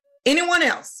 Anyone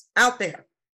else out there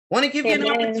want to give you an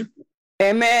opportunity?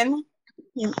 Amen.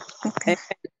 Okay.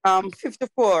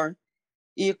 54.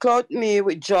 You clothe me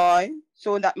with joy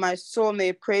so that my soul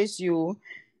may praise you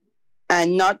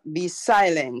and not be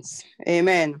silenced.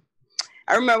 Amen.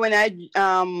 I remember when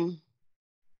I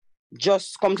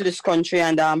just come to this country,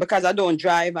 and because I don't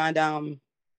drive, and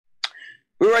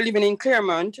we were living in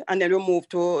Claremont, and then we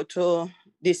moved to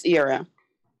this area.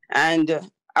 And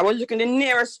I was looking the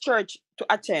nearest church to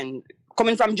attend.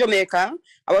 Coming from Jamaica,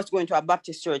 I was going to a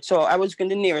Baptist church. So I was looking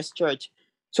the nearest church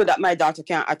so that my daughter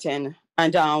can attend.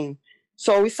 And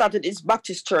so we started this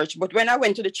Baptist church. But when I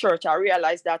went to the church, I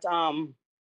realized that,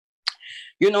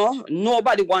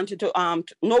 nobody wanted to,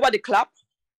 nobody clapped.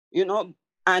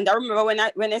 And I remember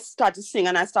when I started singing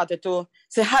and I started to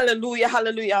say, hallelujah,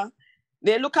 hallelujah,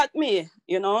 they look at me,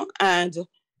 and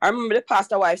I remember the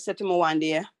pastor wife said to me one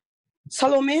day,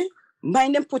 Salome,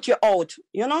 mind them put you out,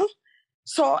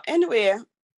 So anyway,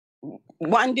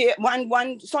 one day,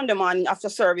 one Sunday morning after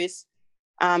service,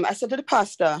 I said to the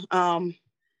pastor,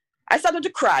 I started to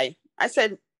cry. I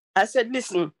said,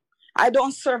 listen, I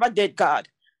don't serve a dead God.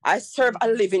 I serve a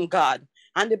living God.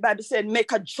 And the Bible said,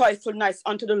 make a joyful noise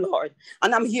unto the Lord.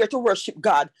 And I'm here to worship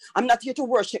God. I'm not here to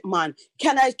worship man.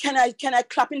 Can I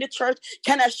clap in the church?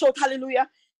 Can I shout hallelujah?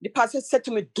 The pastor said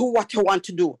to me, do what you want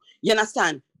to do. You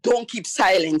understand? Don't keep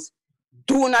silence.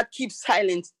 Do not keep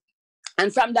silence.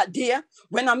 And from that day,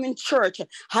 when I'm in church,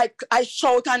 I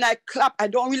shout and I clap. I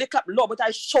don't really clap loud, but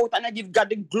I shout and I give God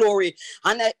the glory.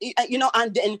 And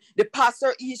and then the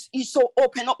pastor is so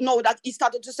open up now that he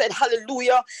started to say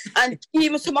hallelujah. And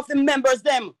even some of the members,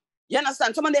 you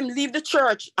understand? Some of them leave the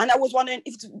church. And I was wondering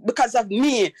if it's because of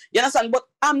me. You understand? But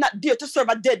I'm not there to serve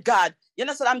a dead God. You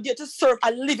understand? I'm there to serve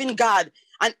a living God.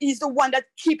 And he's the one that's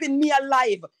keeping me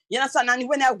alive. You understand? And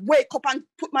when I wake up and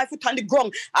put my foot on the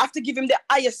ground, I have to give him the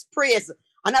highest praise.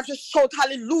 And I have to shout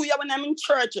hallelujah when I'm in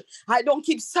church. I don't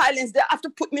keep silence. They have to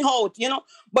put me out,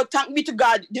 But thank be to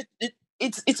God.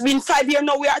 It's been 5 years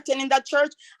now we are attending that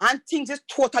church, and things is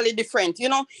totally different,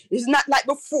 It's not like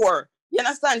before. You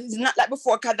understand? It's not like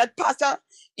before, because that pastor,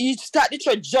 he started the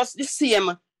church just the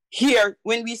same here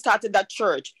when we started that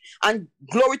church. And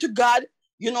glory to God,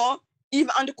 even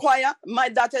on the choir, my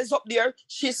daughter is up there.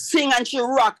 She sing and she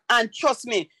rock. And trust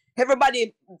me,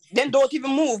 everybody, then don't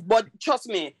even move, but trust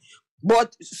me.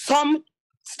 But some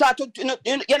started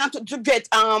to get,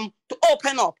 to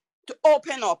open up. to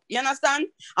open up. You understand?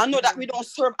 I know that we don't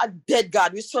serve a dead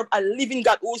God. We serve a living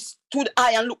God who stood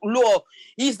high and looked low.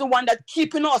 He's the one that's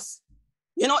keeping us.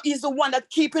 You know, he's the one that's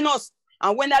keeping us.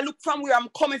 And when I look from where I'm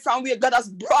coming from, where God has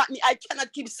brought me, I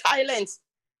cannot keep silence.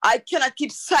 I cannot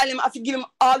keep silent. I have to give him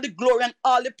all the glory and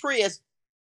all the praise.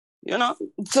 You know?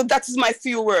 So that is my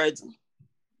few words.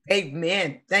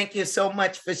 Amen. Thank you so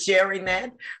much for sharing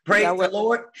that. Praise the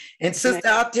Lord. And sister,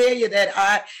 I'll tell you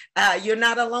that you're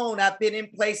not alone. I've been in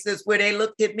places where they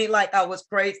looked at me like I was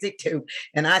crazy too.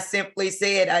 And I simply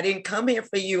said, I didn't come here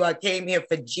for you. I came here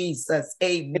for Jesus.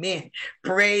 Amen.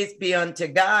 Praise be unto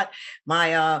God.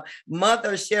 My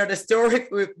mother shared a story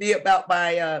with me about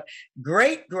my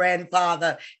great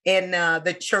grandfather in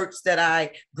the church that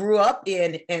I grew up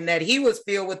in, and that he was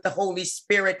filled with the Holy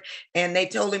Spirit. And they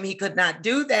told him he could not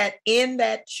do that in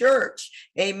that church,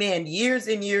 amen, years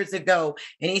and years ago.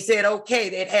 And he said, okay,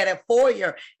 they'd had a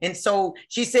foyer. And so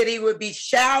she said he would be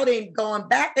shouting, going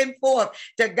back and forth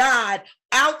to God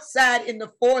outside in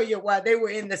the foyer while they were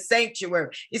in the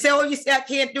sanctuary. He said, oh, you say I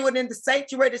can't do it in the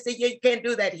sanctuary? They said, yeah, you can't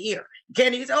do that here.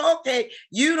 Can he? He said, okay,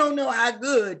 you don't know how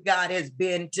good God has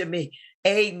been to me.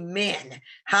 Amen.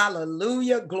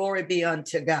 Hallelujah. Glory be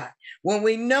unto God. When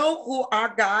we know who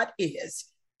our God is,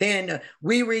 then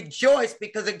we rejoice,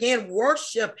 because again,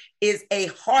 worship is a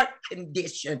heart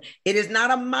condition. It is not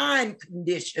a mind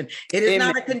condition. It is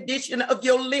not a condition of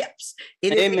your lips.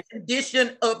 It is a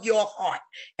condition of your heart.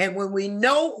 And when we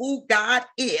know who God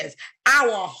is,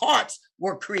 our hearts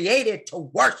were created to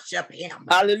worship him.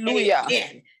 Hallelujah.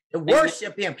 Amen. To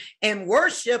worship him. And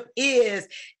worship is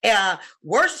an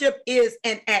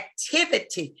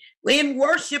activity. In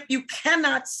worship, you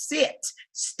cannot sit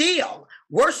still.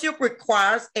 Worship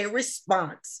requires a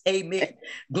response. Amen.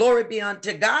 Glory be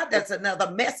unto God. That's another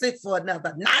message for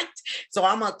another night. So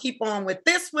I'm going to keep on with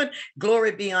this one.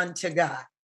 Glory be unto God.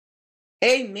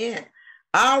 Amen.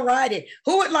 All righty.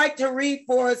 Who would like to read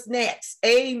for us next?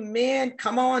 Amen.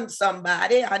 Come on,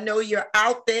 somebody. I know you're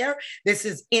out there. This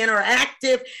is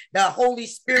interactive. The Holy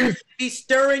Spirit should be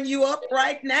stirring you up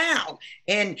right now.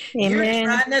 And you're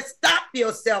trying to stop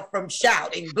yourself from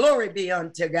shouting. Glory be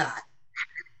unto God.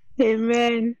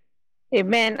 Amen.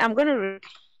 Amen. I'm going to read.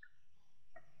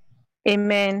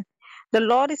 Amen. The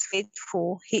Lord is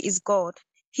faithful. He is God.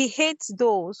 He hates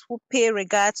those who pay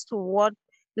regards to what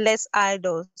less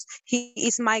idols. He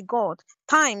is my God.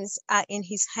 Times are in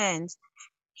his hands.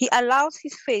 He allows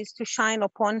his face to shine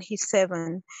upon his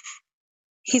servant.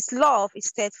 His love is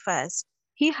steadfast.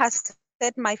 He has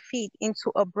set my feet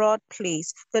into a broad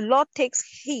place. The Lord takes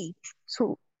heed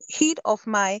of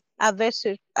my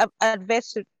adversity.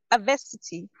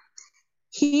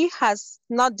 He has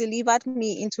not delivered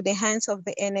me into the hands of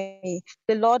the enemy.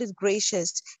 The Lord is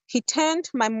gracious. He turned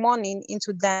my mourning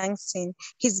into dancing.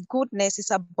 His goodness is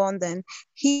abundant.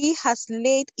 He has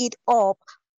laid it up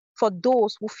for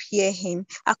those who fear him,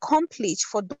 accomplished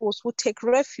for those who take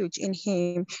refuge in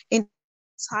him. In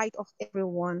sight of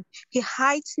everyone, he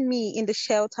hides me in the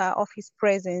shelter of his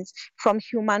presence from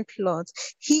human plots.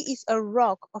 He is a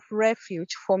rock of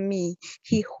refuge for me.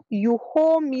 You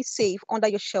hold me safe under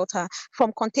your shelter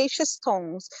from contagious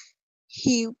tongues.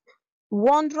 He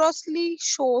wondrously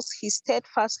shows his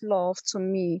steadfast love to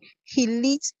me. He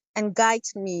leads and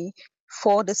guides me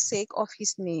for the sake of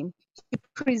his name. He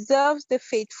preserves the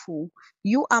faithful.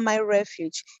 You are my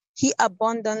refuge. He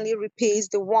abundantly repays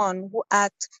the one who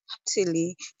acts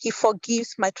haughtily. He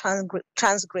forgives my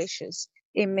transgressions.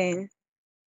 Amen.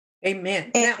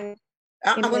 Amen. Now,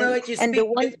 I'm going to let you speak.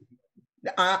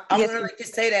 I'm going to let you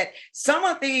say that some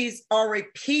of these are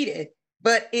repeated,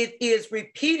 but it is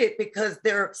repeated because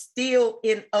they're still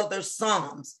in other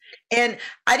Psalms. And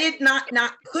I did not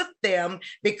put them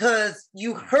because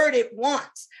you heard it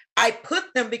once. I put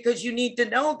them because you need to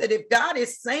know that if God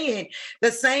is saying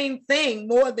the same thing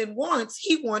more than once,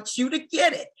 he wants you to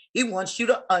get it. He wants you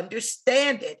to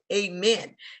understand it.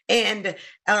 Amen. And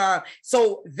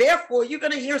so therefore, you're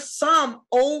going to hear some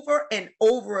over and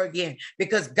over again,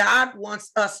 because God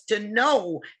wants us to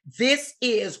know this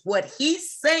is what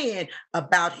he's saying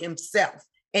about himself.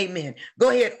 Amen. Go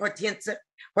ahead,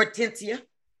 Hortensia.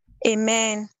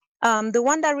 Amen. The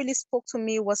one that really spoke to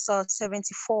me was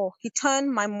 74. He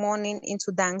turned my mourning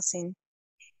into dancing.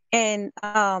 And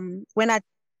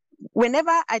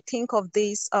whenever I think of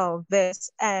this verse,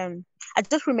 I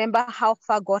just remember how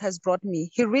far God has brought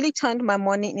me. He really turned my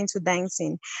mourning into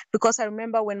dancing, because I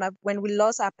remember when we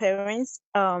lost our parents,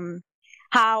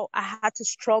 how I had to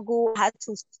struggle, I had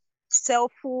to sell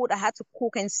food, I had to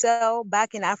cook and sell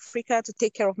back in Africa to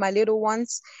take care of my little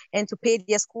ones and to pay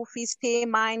their school fees, pay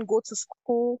mine, go to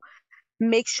school.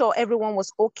 make sure everyone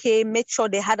was okay, make sure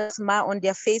they had a smile on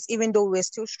their face, even though we were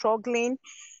still struggling.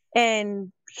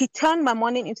 And he turned my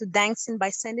morning into dancing by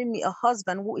sending me a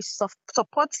husband who is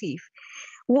supportive,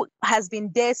 who has been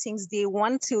there since day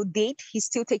one till date. He's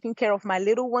still taking care of my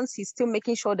little ones. He's still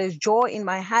making sure there's joy in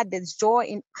my heart, there's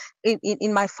joy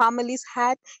in my family's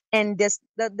heart, and there's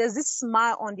this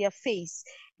smile on their face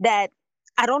that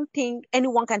I don't think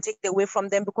anyone can take away from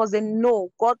them, because they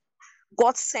know God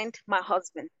sent my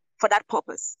husband for that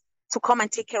purpose, to come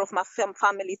and take care of my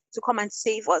family, to come and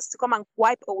save us, to come and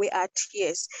wipe away our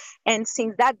tears. And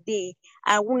since that day,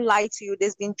 I won't lie to you,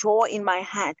 there's been joy in my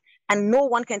heart, and no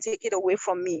one can take it away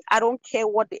from me. I don't care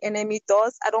what the enemy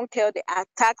does. I don't care the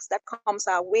attacks that comes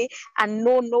our way. And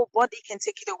nobody can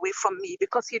take it away from me,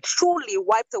 because he truly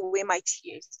wiped away my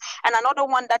tears. And another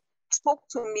one that spoke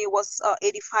to me was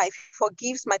 85. He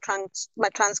forgives my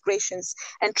transgressions,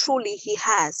 and truly he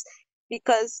has.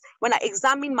 Because when I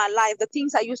examine my life, the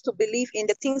things I used to believe in,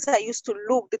 the things I used to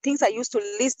look, the things I used to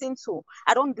listen to,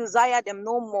 I don't desire them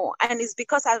no more. And it's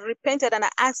because I repented and I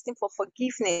asked him for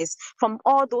forgiveness from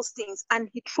all those things. And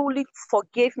he truly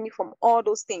forgave me from all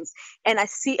those things. And I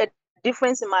see a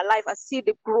difference in my life. I see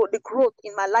the growth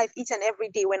in my life each and every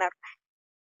day when I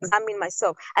examine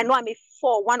myself. I know I may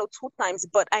fall 1 or 2 times,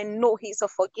 but I know he's a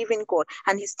forgiving God,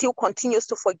 and he still continues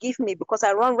to forgive me, because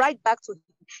I run right back to him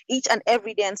each and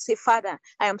every day and say, Father,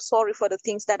 I am sorry for the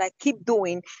things that I keep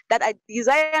doing, that I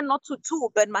desire not to do,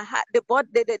 but my heart, the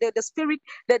spirit,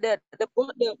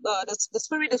 the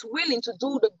spirit is willing to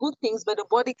do the good things, but the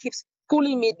body keeps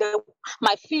pulling me.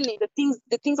 My feeling,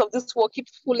 the things of this world keep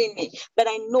pulling me. But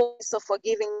I know it's a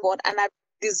forgiving God, and I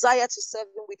desire to serve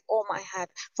him with all my heart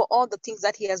for all the things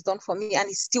that he has done for me and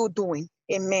he's still doing.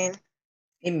 Amen.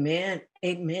 Amen.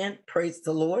 Amen. Praise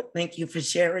the Lord. Thank you for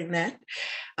sharing that.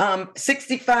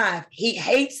 65, he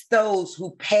hates those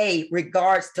who pay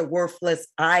regards to worthless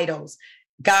idols.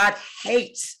 God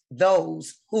hates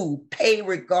those who pay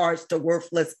regards to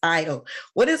worthless idol.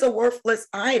 What is a worthless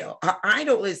idol? An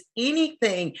idol is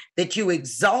anything that you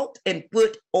exalt and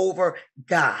put over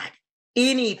God.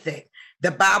 Anything. The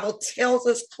Bible tells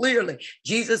us clearly,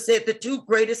 Jesus said the 2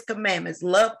 greatest commandments,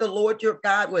 love the Lord your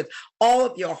God with all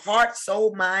of your heart,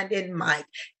 soul, mind, and might,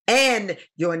 and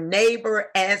your neighbor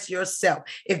as yourself.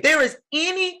 If there is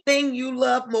anything you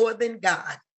love more than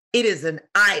God, it is an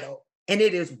idol, and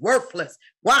it is worthless.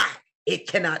 Why? It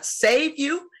cannot save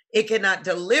you. It cannot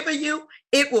deliver you.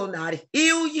 It will not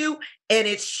heal you. And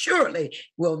it surely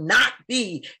will not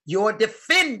be your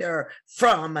defender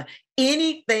from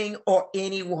anything or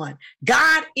anyone.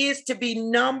 God is to be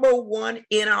number one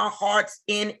in our hearts,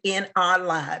 in our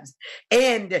lives.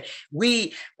 And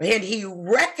he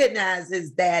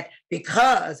recognizes that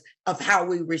because of how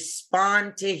we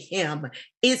respond to him.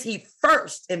 Is he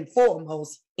first and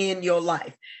foremost in your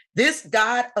life? This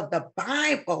God of the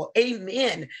Bible,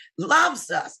 amen,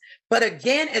 loves us. But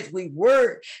again, as we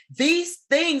word, these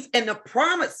things and the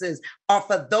promises are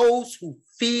for those who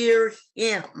fear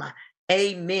him.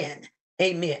 Amen.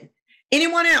 Amen.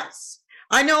 Anyone else?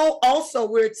 I know also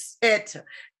we're at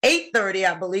 8:30,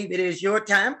 I believe it is your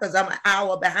time, because I'm an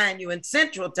hour behind you in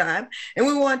Central Time. And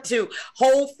we want to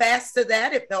hold fast to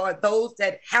that. If there are those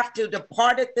that have to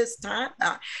depart at this time,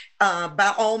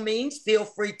 by all means, feel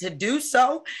free to do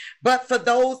so. But for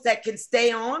those that can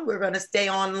stay on, we're going to stay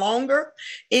on longer.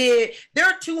 There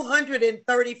are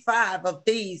 235 of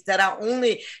these that I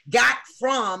only got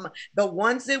from the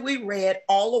ones that we read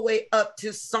all the way up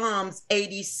to Psalms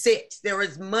 86. There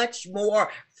is much more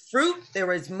fruit.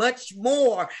 There is much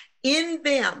more in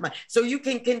them. So you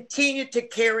can continue to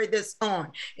carry this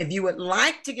on. If you would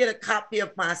like to get a copy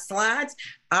of my slides,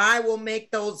 I will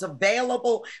make those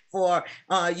available for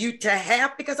you to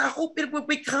have, because I hope it will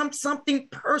become something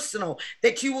personal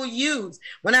that you will use.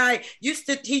 When I used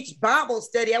to teach Bible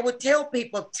study, I would tell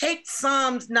people, take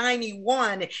Psalms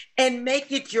 91 and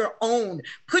make it your own.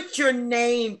 Put your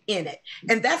name in it.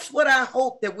 And that's what I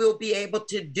hope that we'll be able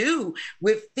to do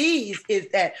with these, is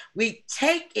that we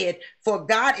take it, for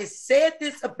God has said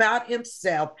this about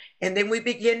himself, and then we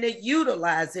begin to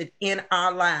utilize it in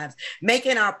our lives,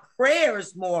 making our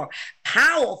prayers more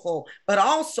powerful, but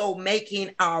also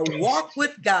making our walk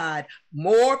with God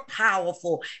more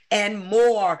powerful and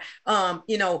more,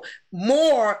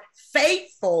 more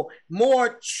faithful,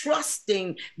 more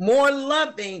trusting, more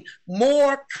loving,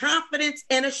 more confidence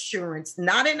and assurance,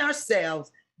 not in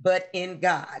ourselves, but in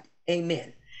God.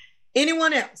 Amen.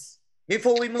 Anyone else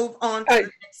before we move on to the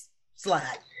next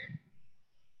slide?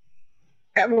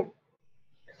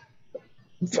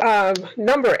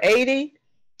 Number 80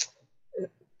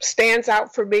 stands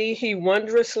out for me. He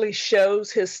wondrously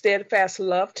shows his steadfast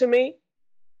love to me.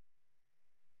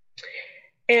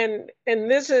 And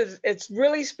it's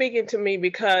really speaking to me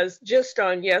because just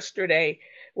on yesterday,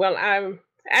 well, I'm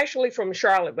actually from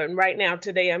Charlotte, but right now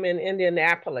today I'm in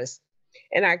Indianapolis.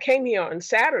 And I came here on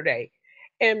Saturday,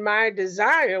 and my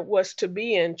desire was to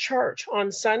be in church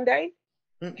on Sunday.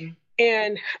 Mm-mm.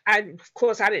 And of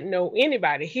course, I didn't know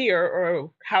anybody here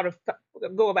or how to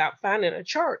go about finding a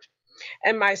church.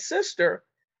 And my sister,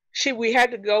 we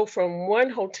had to go from one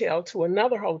hotel to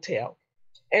another hotel,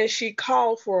 and she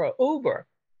called for an Uber.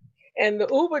 And the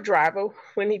Uber driver,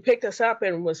 when he picked us up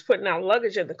and was putting our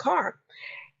luggage in the car,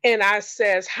 and I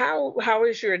says, how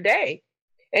is your day?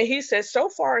 And he says, so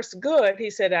far it's good. He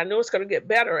said, I know it's going to get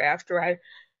better after I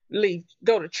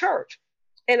go to church.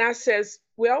 And I says,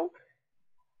 well,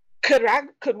 could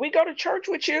we go to church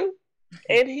with you?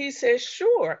 And he says,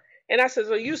 sure. And I says,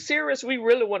 are you serious? We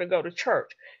really want to go to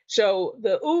church. So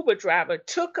the Uber driver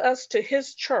took us to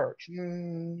his church.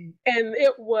 And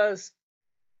it was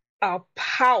a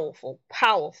powerful,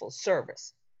 powerful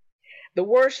service. The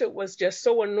worship was just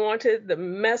so anointed. The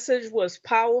message was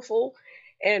powerful,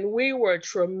 and we were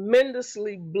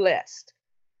tremendously blessed.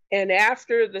 And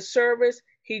after the service,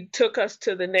 he took us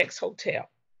to the next hotel.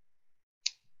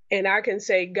 And I can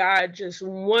say God just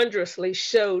wondrously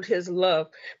showed his love,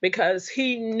 because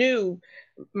he knew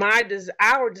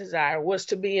our desire was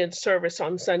to be in service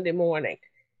on Sunday morning.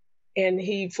 And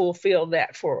he fulfilled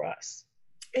that for us.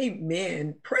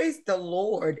 Amen. Praise the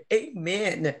Lord.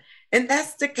 Amen. And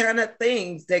that's the kind of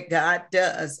things that God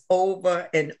does over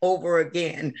and over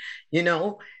again. You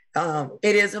know,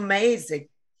 it is amazing.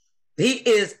 He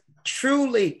is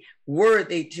truly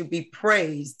worthy to be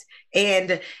praised.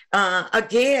 And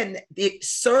again,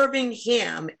 serving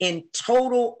him in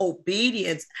total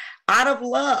obedience out of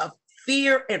love,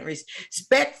 fear, and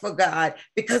respect for God,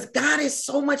 because God is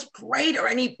so much greater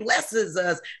and he blesses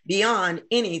us beyond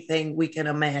anything we can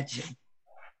imagine.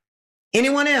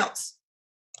 Anyone else?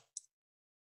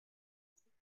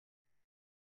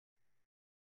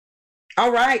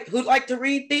 All right, who'd like to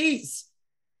read these?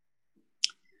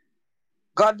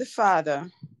 God the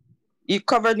Father, you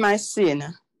covered my sin.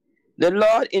 The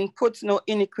Lord inputs no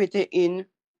iniquity in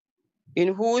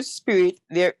whose spirit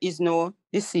there is no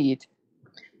deceit.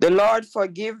 The Lord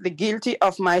forgive the guilty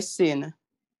of my sin.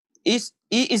 He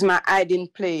is my hiding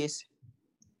place.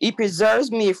 He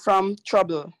preserves me from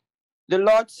trouble. The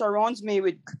Lord surrounds me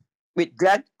with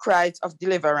glad cries of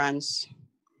deliverance.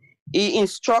 He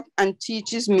instructs and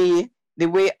teaches me the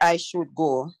way I should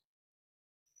go.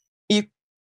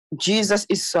 Jesus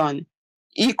is Son.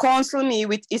 He counsels me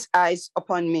with his eyes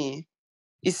upon me.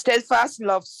 His steadfast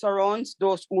love surrounds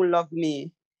those who love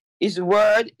me. His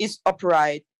word is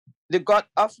upright. The God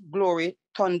of glory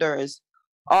thunders.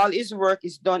 All his work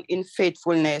is done in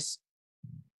faithfulness.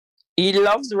 He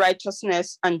loves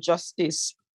righteousness and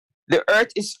justice. The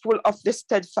earth is full of the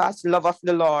steadfast love of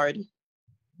the Lord.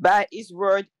 By his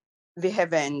word, the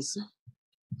heavens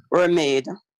were made,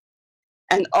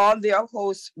 and all their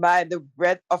hosts by the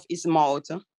breath of his mouth.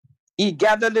 He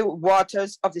gathered the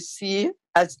waters of the sea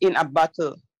as in a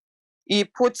bottle. He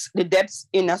puts the depths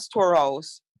in a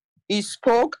storehouse. He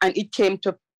spoke and it came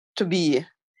to be.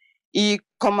 He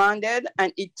commanded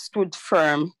and it stood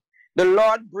firm. The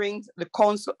Lord brings the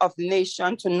counsel of the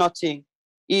nation to nothing.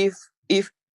 He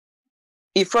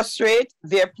frustrates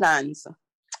their plans.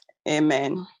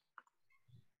 Amen.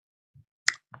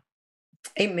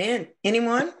 Amen.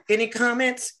 Anyone? Any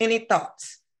comments? Any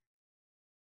thoughts?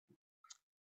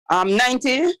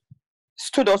 90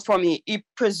 stood out for me. He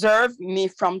preserved me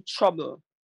from trouble.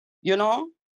 You know,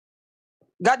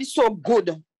 God is so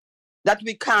good that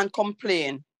we can't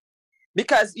complain,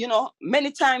 because, you know,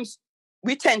 many times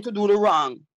we tend to do the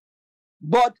wrong.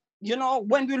 But, you know,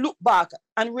 when we look back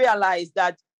and realize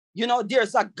that, you know,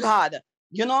 there's a God,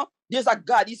 you know, there's a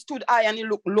God. He stood high and he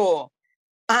looked low.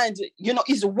 And, you know,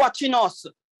 he's watching us.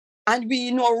 And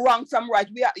we know wrong from right.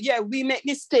 We make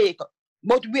mistake.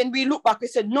 But when we look back, we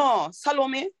say, no,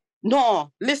 Salome,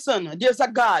 no, listen, there's a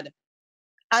God.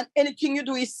 And anything you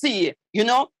do is see, you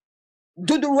know,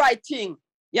 do the right thing.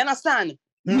 You understand?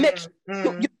 Make sure you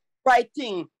do the right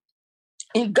thing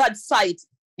in God's sight,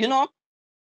 you know,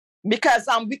 because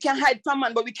we can hide from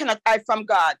man, but we cannot hide from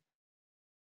God.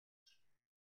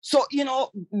 So, you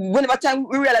know, whenever time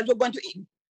we realize we're going to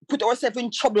put ourselves in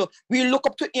trouble, we look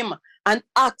up to him and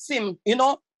ask him, you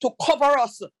know, to cover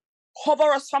us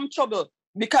from trouble,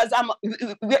 because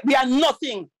we are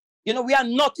nothing, you know, we are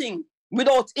nothing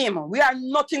without him. We are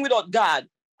nothing without God.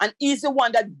 And he's the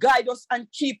one that guides us and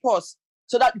keep us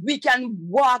so that we can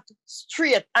walk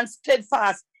straight and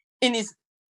steadfast in his,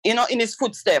 you know, in his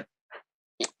footstep.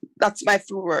 That's my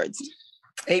few words.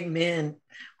 Amen.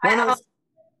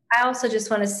 I also just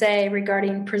want to say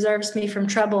regarding preserves me from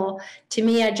trouble. To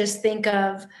me, I just think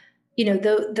of,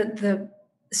 the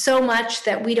so much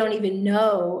that we don't even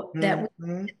know that we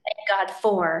Mhm. thank God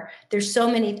for. There's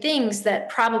so many things that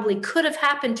probably could have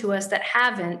happened to us that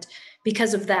haven't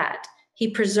because of that. He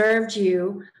preserved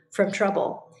you from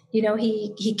trouble.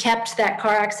 He kept that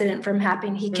car accident from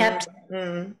happening. He kept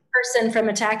Mhm. person from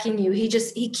attacking you.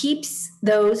 He keeps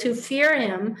those who fear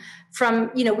him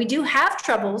from, we do have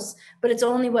troubles, but it's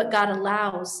only what God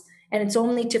allows. And it's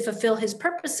only to fulfill his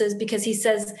purposes, because he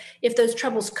says, if those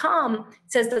troubles come,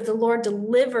 it says that the Lord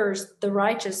delivers the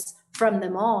righteous from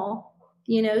them all.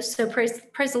 So praise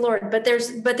the Lord. But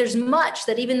there's much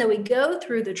that, even though we go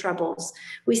through the troubles,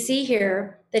 we see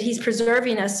here that he's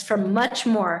preserving us from much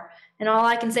more. And all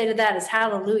I can say to that is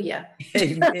hallelujah.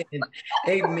 Amen.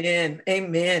 Amen.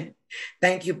 Amen.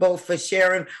 Thank you both for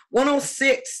sharing.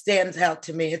 106 stands out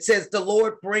to me. It says, the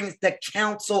Lord brings the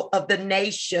counsel of the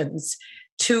nations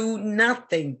to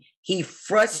nothing. He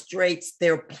frustrates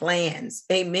their plans.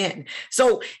 Amen.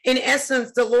 So, in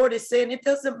essence, the Lord is saying it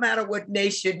doesn't matter what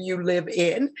nation you live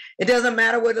in, it doesn't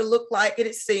matter what it looked like,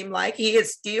 it seemed like. He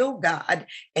is still God,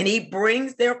 and he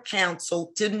brings their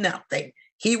counsel to nothing.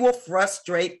 He will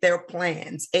frustrate their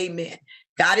plans. Amen.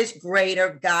 God is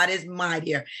greater. God is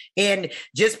mightier. And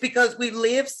just because we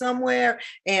live somewhere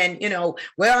and,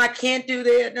 well, I can't do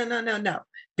that. No.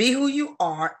 Be who you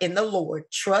are in the Lord.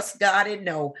 Trust God and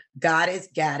know God has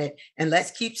got it. And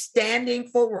let's keep standing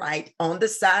for right on the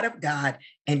side of God,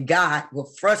 and God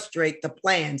will frustrate the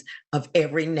plans of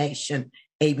every nation.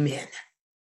 Amen.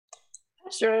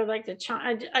 Pastor, I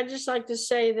just like to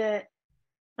say that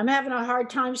I'm having a hard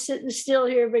time sitting still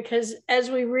here, because as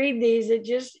we read these, it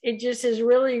just is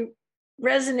really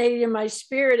resonating in my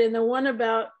spirit. And the one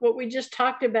about what we just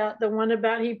talked about, the one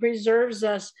about he preserves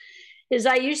us, is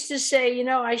I used to say,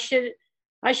 I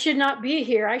should not be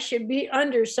here. I should be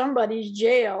under somebody's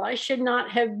jail. I should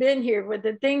not have been here with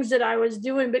the things that I was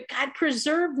doing, but God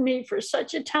preserved me for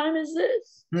such a time as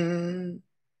this. Amen.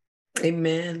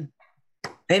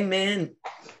 Amen.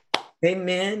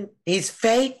 Amen. He's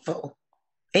faithful.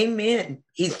 Amen.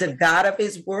 He's the God of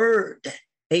his word.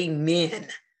 Amen.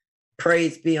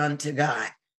 Praise be unto God.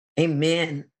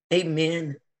 Amen.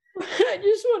 Amen. I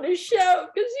just want to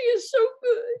shout because he is so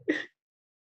good.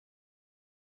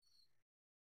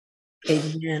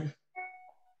 Amen.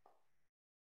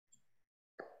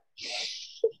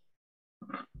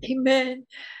 Amen.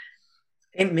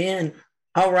 Amen.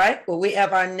 All right. Well, we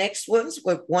have our next ones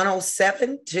with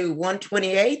 107 to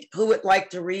 128. Who would like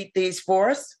to read these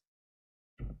for us?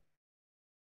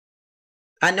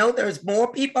 I know there's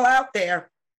more people out there.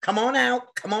 Come on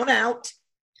out. Come on out.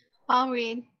 I'll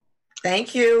read.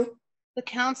 Thank you. The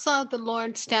counsel of the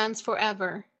Lord stands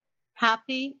forever. I'll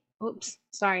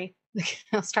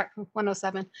start from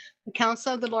 107. The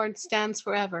counsel of the Lord stands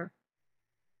forever.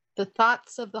 The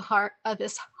thoughts of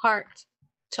his heart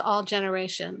to all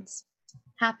generations.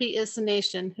 Happy is the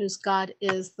nation whose God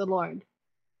is the Lord,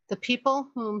 the people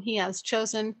whom he has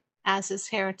chosen as his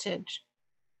heritage.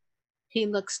 He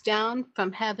looks down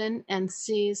from heaven and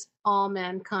sees all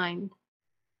mankind.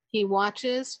 He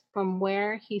watches from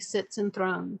where he sits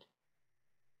enthroned.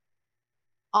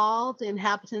 All the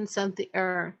inhabitants of the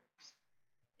earth.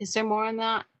 Is there more on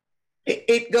that?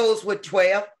 It goes with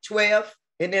 12,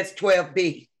 and that's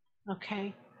 12b.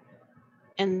 Okay.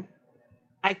 And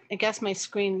I guess my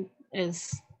screen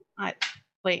is,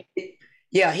 wait.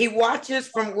 Yeah, he watches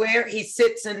from where he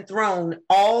sits enthroned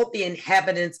all the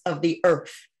inhabitants of the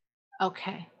earth.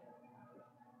 Okay.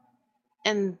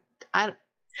 And it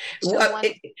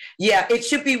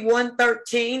should be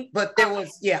 113, but there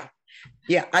was,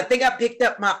 I think I picked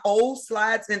up my old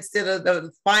slides instead of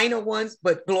the final ones,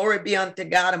 but glory be unto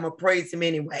God. I'm going to praise him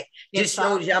anyway. Just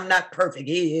shows you I'm not perfect.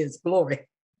 He is. Glory.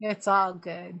 It's all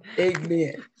good.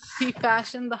 Amen. He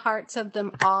fashioned the hearts of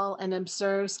them all and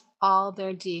observes all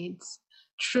their deeds.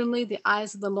 Truly, the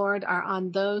eyes of the Lord are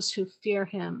on those who fear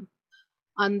him,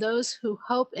 on those who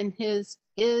hope in his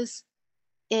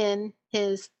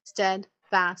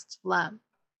steadfast love.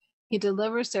 He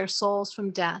delivers their souls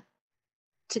from death,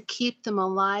 to keep them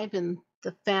alive in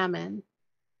the famine.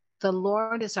 The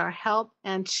Lord is our help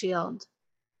and shield.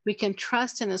 We can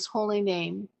trust in his holy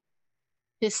name.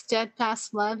 His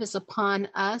steadfast love is upon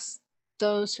us,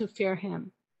 those who fear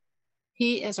him.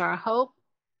 He is our hope.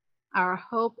 Our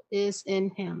hope is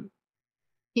in him.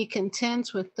 He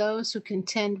contends with those who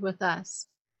contend with us.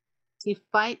 He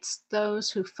fights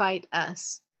those who fight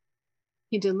us.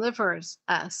 He delivers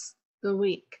us, the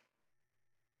weak.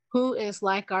 Who is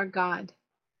like our God?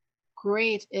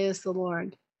 Great is the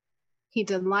Lord. He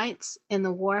delights in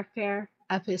the warfare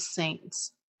of his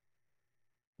saints.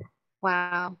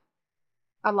 Wow.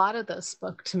 A lot of those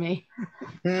spoke to me.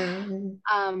 Mhm.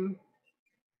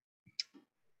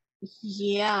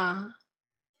 Yeah.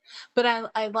 But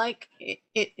I like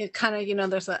it kind of,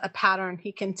 there's a pattern.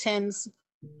 He contends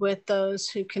with those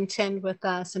who contend with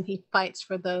us, and he fights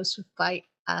for those who fight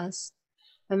us.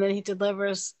 And then he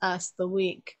delivers us the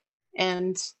weak.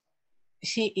 And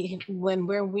when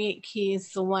we're weak,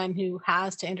 he's the one who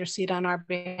has to intercede on our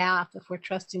behalf if we're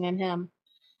trusting in him.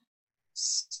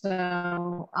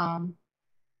 So,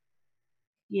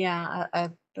 yeah,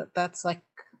 that's like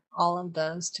all of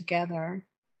those together.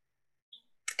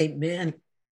 Amen.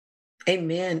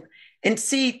 Amen. And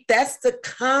see, that's the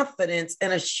confidence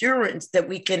and assurance that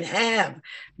we can have.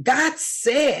 God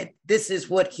said this is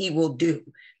what he will do.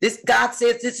 God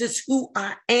says this is who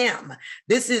I am.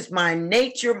 This is my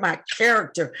nature, my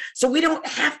character. So we don't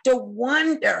have to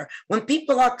wonder when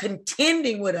people are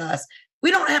contending with us. We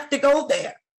don't have to go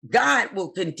there. God will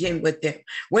contend with them.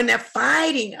 When they're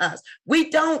fighting us,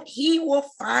 he will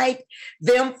fight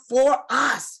them for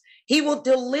us. He will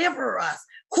deliver us.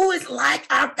 Who is like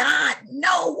our God?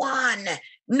 No one.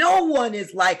 No one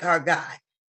is like our God.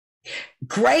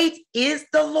 Great is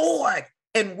the Lord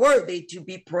and worthy to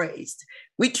be praised.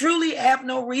 We truly have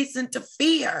no reason to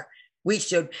fear.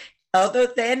 Other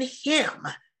than him,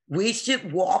 we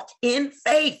should walk in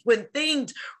faith when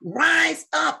things rise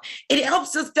up. It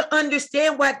helps us to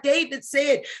understand why David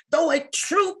said, though a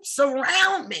troop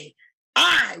surround me,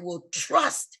 I will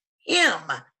trust him.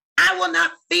 I will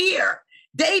not fear.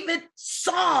 David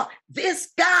saw this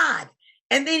God,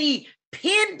 and then he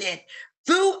penned it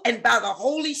through and by the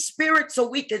Holy Spirit so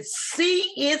we could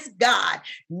see his God,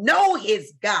 know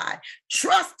his God,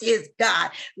 trust his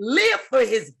God, live for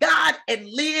his God, and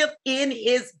live in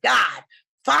his God.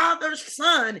 Father,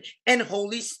 Son, and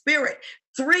Holy Spirit,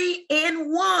 3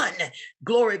 in 1.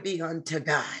 Glory be unto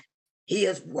God. He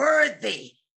is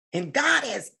worthy. And God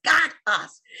has got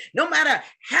us. No matter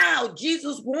how,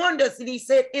 Jesus warned us, and he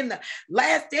said in the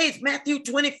last days, Matthew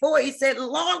 24, he said,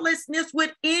 lawlessness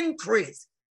would increase.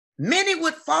 Many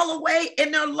would fall away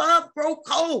and their love grow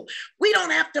cold. We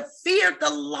don't have to fear the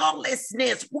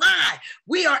lawlessness. Why?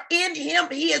 We are in him.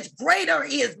 He is greater.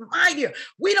 He is mightier.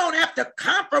 We don't have to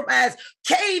compromise,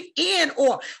 cave in,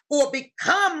 or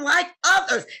become like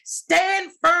others.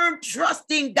 Stand firm,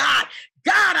 trusting God.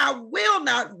 God, I will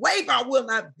not waver. I will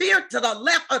not veer to the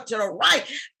left or to the right.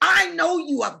 I know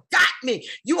you have got me.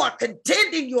 You are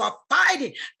contending. You are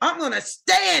fighting. I'm going to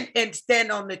stand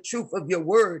on the truth of your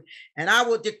word. And I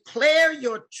will declare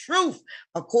your truth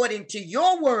according to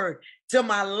your word to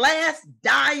my last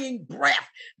dying breath.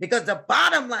 Because the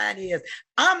bottom line is,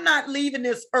 I'm not leaving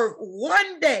this earth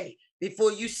one day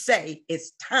before you say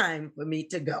it's time for me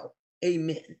to go.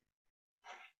 Amen.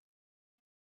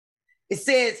 It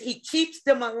says he keeps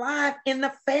them alive in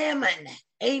the famine.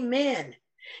 Amen.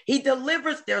 He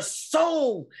delivers their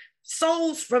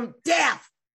souls from death.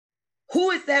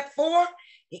 Who is that for?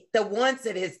 The ones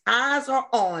that his eyes are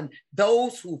on,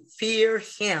 those who fear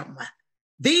him.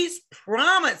 These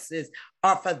promises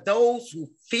are for those who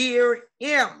fear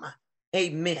him.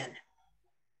 Amen.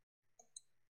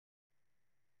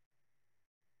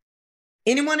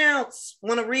 Anyone else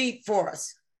want to read for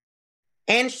us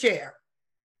and share?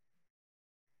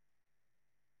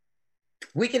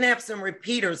 We can have some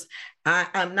repeaters.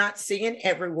 I'm not seeing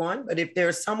everyone, but if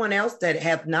there's someone else that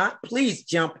have not, please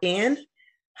jump in.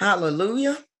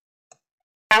 Hallelujah.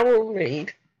 I will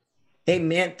read.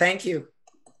 Amen. Thank you.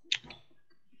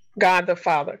 God the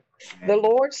Father. The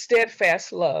Lord's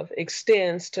steadfast love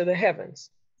extends to the heavens.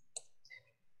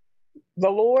 The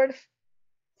Lord's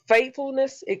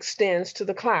faithfulness extends to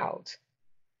the clouds.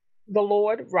 The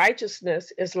Lord's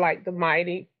righteousness is like the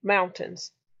mighty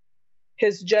mountains.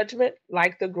 His judgment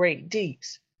like the great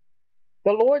deeps.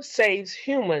 The Lord saves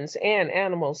humans and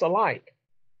animals alike.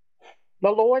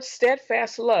 The Lord's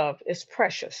steadfast love is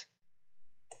precious.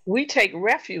 We take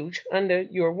refuge under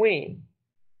your wings.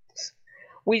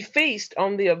 We feast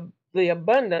on the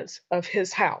abundance of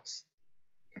his house.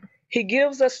 He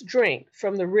gives us drink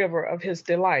from the river of his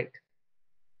delight.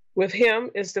 With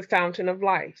him is the fountain of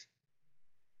life.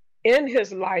 In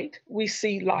his light we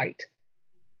see light.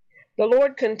 The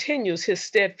Lord continues his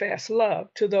steadfast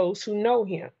love to those who know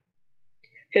him.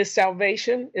 His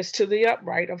salvation is to the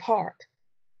upright of heart.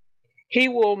 He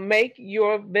will make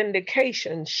your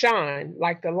vindication shine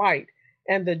like the light,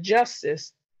 and the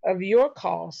justice of your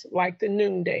cause like the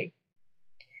noonday.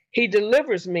 He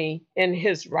delivers me in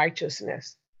his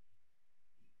righteousness.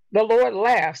 The Lord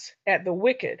laughs at the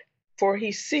wicked, for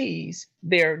he sees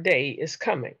their day is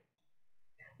coming.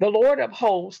 The Lord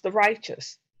upholds the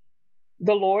righteous.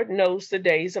 The Lord knows the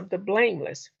days of the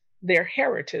blameless, their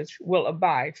heritage will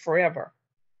abide forever.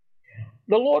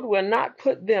 The Lord will not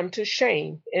put them to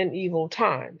shame in evil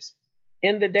times.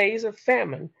 In the days of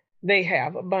famine, they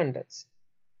have abundance.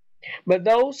 But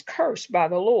those cursed by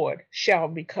the Lord shall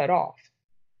be cut off.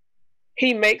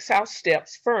 He makes our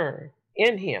steps firm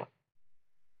in him.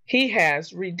 He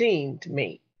has redeemed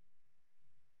me.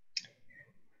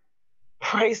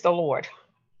 Praise the Lord.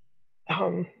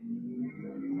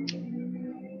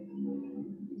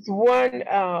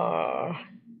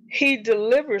 He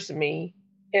delivers me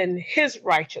in his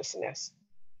righteousness.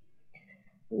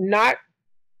 Not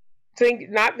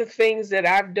the things that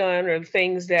I've done or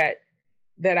things that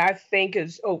I think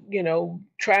is,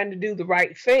 trying to do the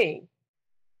right thing.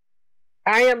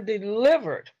 I am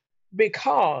delivered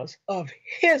because of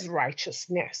his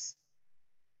righteousness.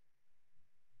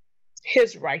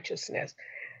 His righteousness.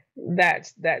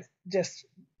 That just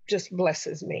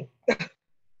blesses me.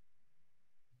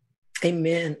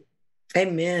 Amen.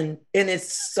 Amen. And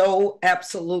it's so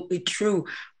absolutely true,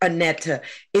 Annetta.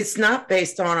 It's not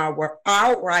based on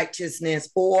our righteousness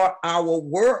or our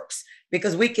works,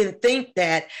 because we can think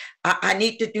that I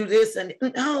need to do this. And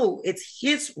no, it's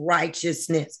his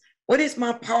righteousness. What is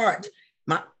my part?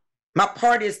 My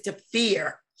part is to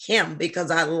fear him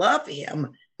because I love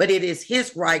him, but it is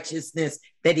his righteousness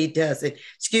that he does it.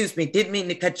 Excuse me, didn't mean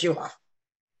to cut you off.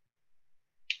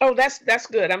 Oh, that's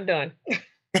good. I'm done.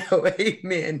 Oh,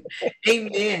 amen.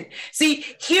 Amen. See,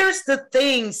 here's the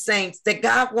thing, saints, that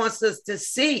God wants us to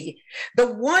see. The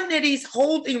one that he's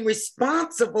holding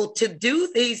responsible to do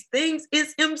these things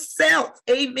is himself.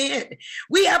 Amen.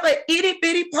 We have an itty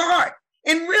bitty part.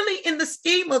 And really, in the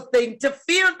scheme of things, to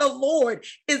fear the Lord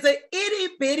is an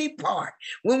itty bitty part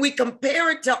when we compare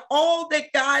it to all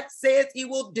that God says he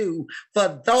will do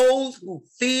for those who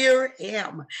fear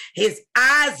him. His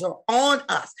eyes are on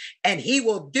us and he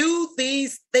will do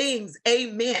these things.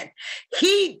 Amen.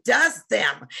 He does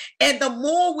them. And the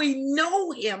more we know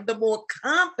him, the more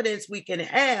confidence we can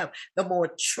have, the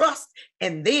more trust.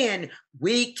 And then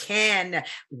we can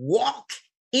walk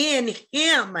in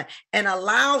him and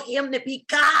allow him to be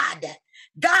God.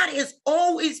 God has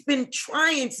always been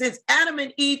trying since Adam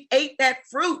and Eve ate that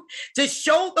fruit to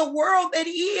show the world that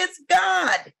he is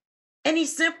God. And he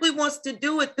simply wants to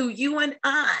do it through you and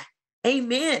I.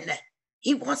 Amen.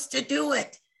 He wants to do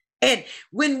it. And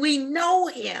when we know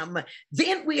him,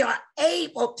 then we are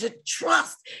able to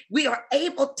trust. We are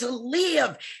able to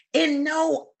live and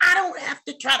know I don't have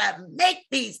to try to make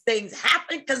these things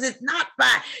happen because it's not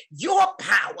by your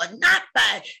power, not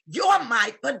by your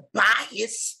might, but by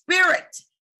his spirit.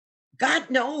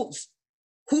 God knows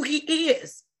who he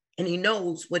is and he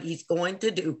knows what he's going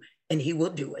to do and he will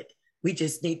do it. We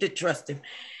just need to trust him.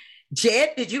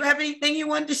 Jed, did you have anything you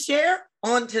wanted to share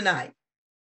on tonight?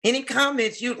 Any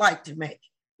comments you'd like to make?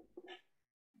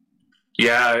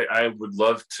 Yeah, I would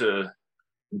love to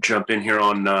jump in here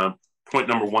on point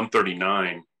number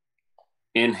 139.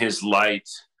 In his light,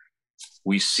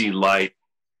 we see light.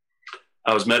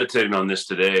 I was meditating on this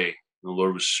today. The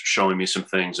Lord was showing me some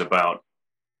things about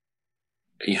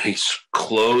he's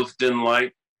clothed in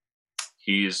light.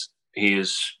 He is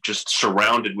just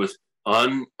surrounded with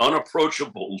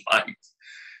unapproachable light.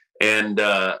 And,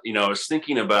 I was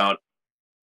thinking about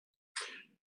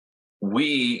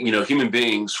we, human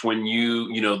beings, when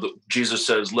Jesus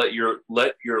says, let your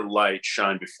light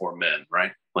shine before men,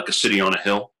 right? Like a city on a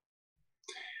hill.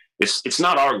 It's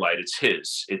not our light, it's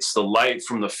his. It's the light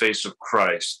from the face of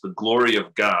Christ, the glory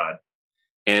of God.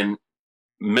 And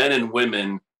men and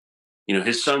women,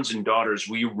 his sons and daughters,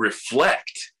 we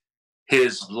reflect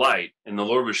his light. And the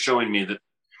Lord was showing me that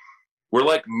we're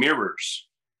like mirrors.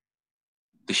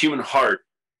 The human heart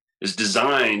is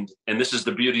designed, and this is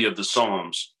the beauty of the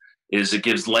Psalms, is it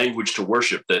gives language to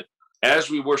worship, that as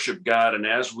we worship God and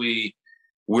as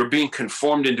we're being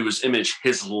conformed into his image,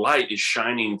 his light is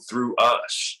shining through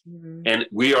us. Mm-hmm. And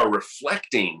we are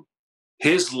reflecting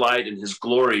his light and his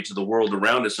glory to the world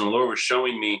around us. And the Lord was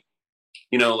showing me,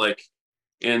 like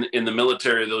in the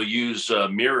military, they'll use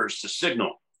mirrors to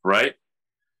signal, right?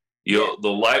 The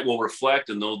light will reflect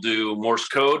and they'll do Morse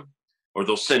code, or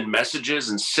they'll send messages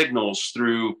and signals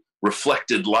through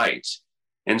reflected light.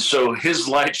 And so his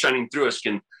light shining through us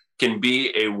can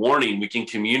be a warning. We can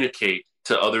communicate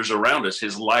to others around us.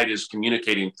 His light is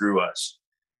communicating through us.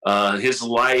 His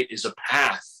light is a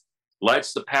path.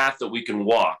 Light's the path that we can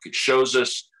walk. It shows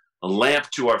us a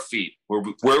lamp to our feet.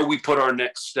 Where we put our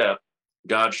next step,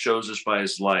 God shows us by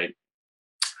his light.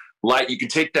 Light, you can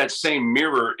take that same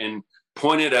mirror and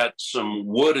point it at some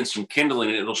wood and some kindling,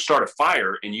 and it'll start a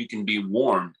fire, and you can be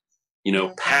warmed.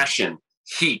 Passion,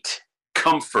 heat,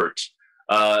 comfort,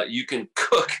 You can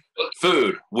cook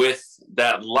food with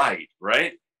that light,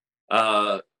 right?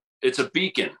 It's a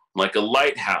beacon, like a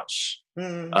lighthouse,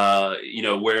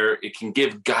 where it can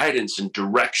give guidance and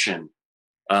direction,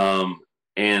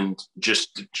 and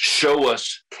just show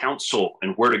us counsel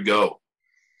and where to go.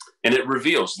 And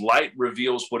light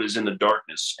reveals what is in the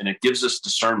darkness, and it gives us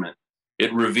discernment.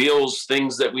 It reveals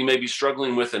things that we may be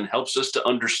struggling with and helps us to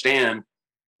understand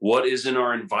what is in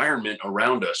our environment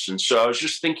around us. And so I was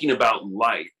just thinking about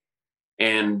light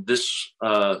and this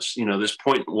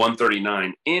point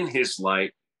 139, in his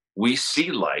light, we see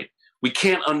light. We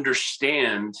can't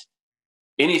understand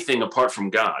anything apart from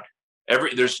God.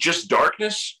 There's just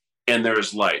darkness and there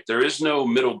is light. There is no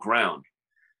middle ground.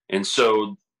 And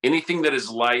so anything that is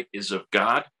light is of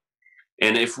God.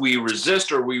 And if we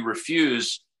resist or we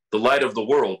refuse the light of the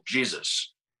world,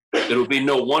 Jesus, it'll be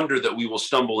no wonder that we will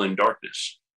stumble in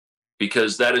darkness,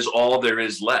 because that is all there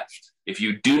is left. If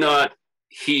you do not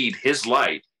heed his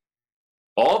light,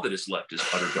 all that is left is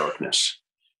utter darkness.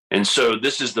 And so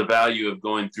this is the value of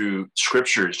going through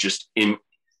scriptures, just in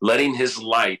letting his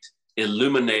light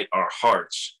illuminate our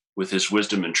hearts with his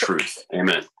wisdom and truth.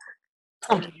 Amen.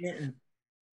 Amen.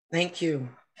 Thank you.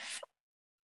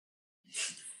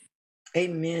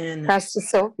 Amen. Pastor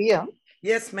Sophia.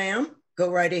 Yes, ma'am.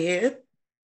 Go right ahead.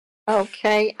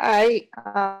 Okay.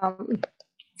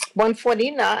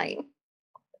 149.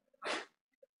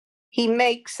 He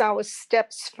makes our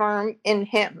steps firm in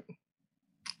him.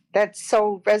 That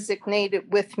so resonated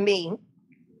with me,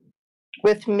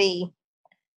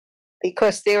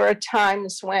 because there are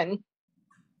times when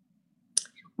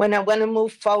I want to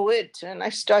move forward and I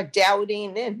start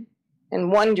doubting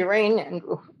and wondering and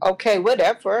okay,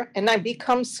 whatever, and I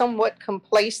become somewhat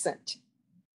complacent.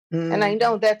 And I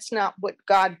know that's not what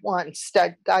God wants.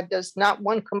 That God does not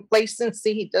want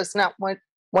complacency. He does not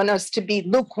want us to be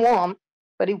lukewarm,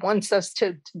 but he wants us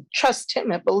to trust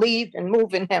him and believe and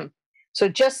move in him. So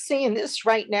just seeing this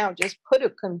right now, just put a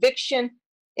conviction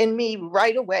in me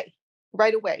right away.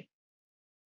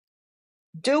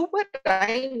 Do what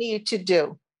I need to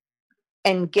do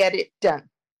and get it done.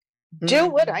 Do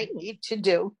what I need to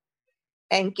do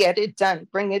and get it done.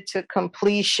 Bring it to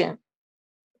completion.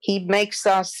 He makes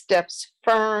our steps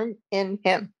firm in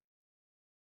him.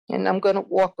 And I'm going to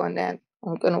walk on that.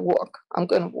 I'm going to walk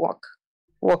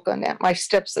on that. My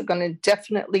steps are going to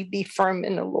definitely be firm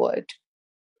in the Lord.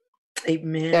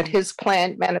 Amen. That his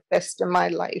plan manifests in my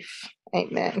life.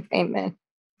 Amen. Amen.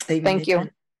 Amen. Thank you.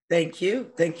 Thank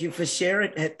you. Thank you for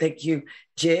sharing that. Thank you,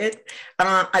 Jed.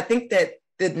 I think that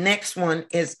the next one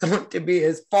is going to be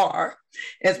as far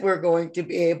as we're going to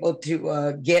be able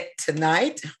to get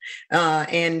tonight.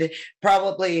 And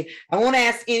probably, I won't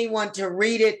ask anyone to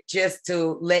read it, just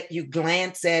to let you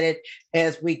glance at it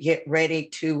as we get ready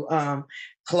to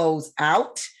close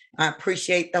out. I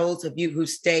appreciate those of you who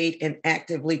stayed and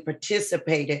actively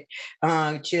participated.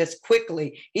 Just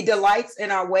quickly, he delights in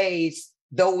our ways.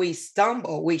 Though we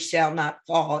stumble, we shall not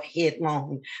fall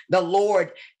headlong. The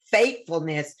Lord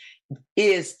faithfulness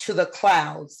is to the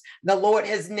clouds. The Lord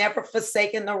has never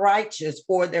forsaken the righteous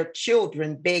or their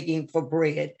children begging for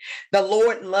bread. The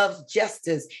Lord loves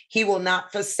justice. He will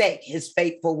not forsake his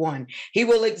faithful one. He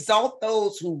will exalt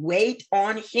those who wait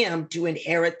on him to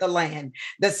inherit the land.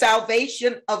 The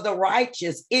salvation of the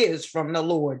righteous is from the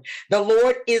Lord. The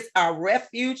Lord is our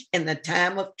refuge in the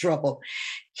time of trouble.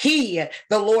 The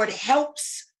Lord,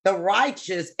 helps the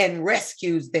righteous and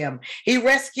rescues them. He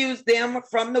rescues them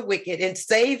from the wicked and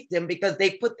saves them because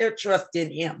they put their trust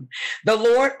in him. The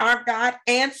Lord our God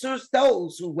answers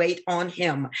those who wait on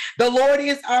him. The Lord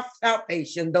is our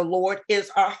salvation. The Lord is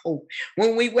our hope.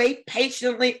 When we wait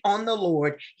patiently on the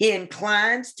Lord, he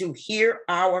inclines to hear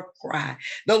our cry.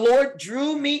 The Lord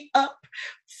drew me up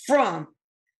from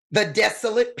the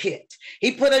desolate pit.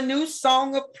 He put a new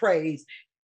song of praise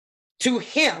to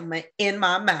him in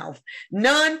my mouth.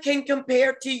 None can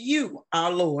compare to you,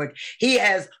 our Lord. He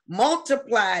has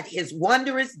multiplied his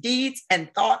wondrous deeds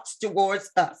and thoughts towards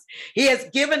us. He has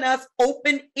given us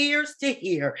open ears to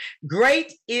hear.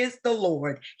 Great is the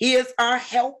Lord. He is our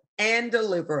help and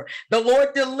deliverer. The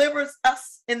Lord delivers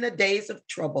us in the days of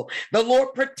trouble. The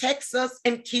Lord protects us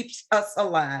and keeps us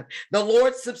alive. The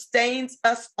Lord sustains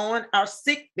us on our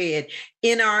sick bed.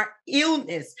 In our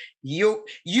illness, you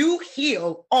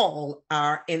heal all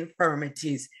our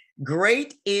infirmities.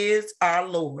 Great is our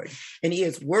Lord, and he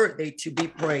is worthy to be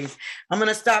praised. I'm going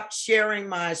to stop sharing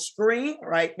my screen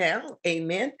right now,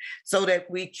 amen, so that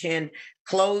we can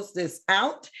close this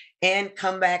out and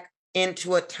come back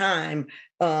into a time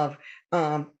of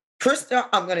Krista.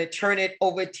 I'm going to turn it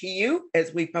over to you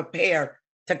as we prepare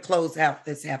to close out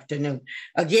this afternoon.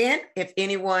 Again, if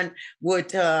anyone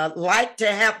would like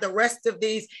to have the rest of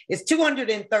these, it's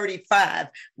 235.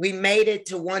 We made it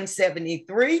to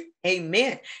 173.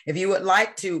 Amen. If you would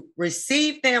like to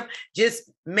receive them,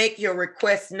 just make your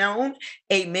request known.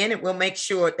 Amen. And we'll make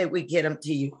sure that we get them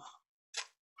to you.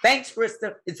 Thanks,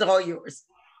 Krista. It's all yours.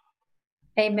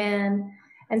 Amen.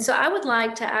 And so I would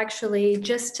like to actually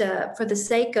just for the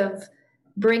sake of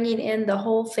bringing in the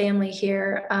whole family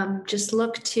here, just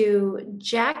look to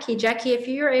Jackie. Jackie, if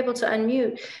you're able to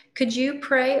unmute, could you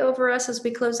pray over us as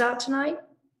we close out tonight?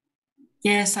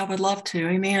 Yes, I would love to.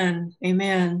 Amen.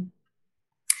 Amen.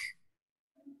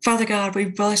 Father God, we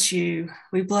bless you.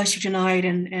 We bless you tonight,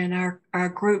 and our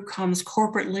group comes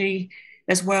corporately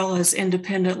as well as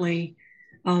independently,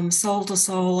 soul to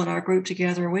soul, and our group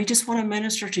together. We just want to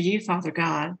minister to you, Father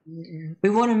God. Mm-hmm. We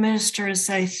want to minister and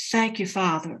say, thank you,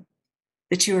 Father,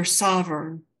 that you are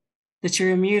sovereign, that you're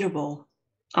immutable,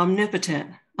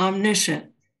 omnipotent,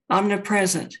 omniscient,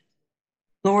 omnipresent.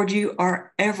 Lord, you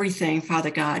are everything,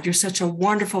 Father God. You're such a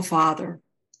wonderful Father.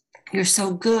 You're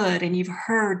so good, and you've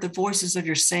heard the voices of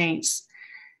your saints.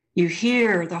 You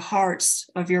hear the hearts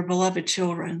of your beloved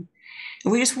children.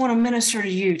 And we just want to minister to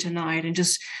you tonight and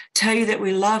just tell you that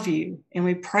we love you and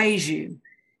we praise you.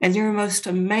 And you're a most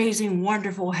amazing,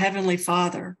 wonderful, heavenly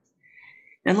Father.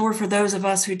 And Lord, for those of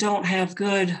us who don't have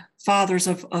good fathers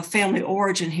of family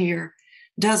origin here,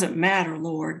 doesn't matter,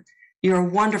 Lord. You're a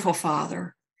wonderful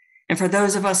Father. And for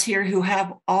those of us here who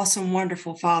have awesome,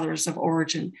 wonderful fathers of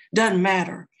origin, doesn't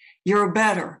matter. You're a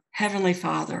better Heavenly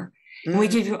Father. And we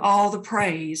give you all the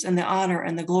praise and the honor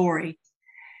and the glory.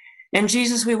 And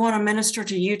Jesus, we want to minister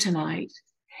to you tonight.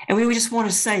 And we just want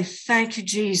to say, thank you,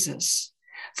 Jesus,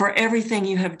 for everything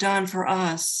you have done for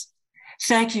us.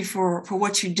 Thank you for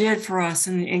what you did for us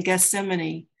in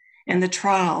Gethsemane, and the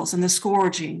trials and the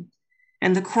scourging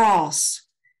and the cross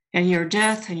and your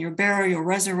death and your burial, your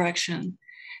resurrection.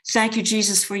 Thank you,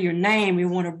 Jesus, for your name. We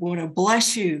want to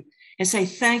bless you and say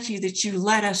thank you that you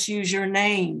let us use your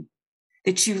name,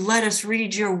 that you let us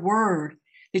read your word,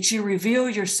 that you reveal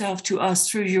yourself to us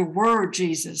through your word,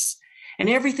 Jesus. And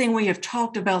everything we have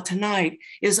talked about tonight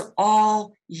is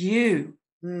all you.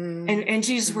 And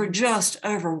Jesus, we're just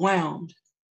overwhelmed.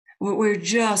 We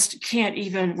just can't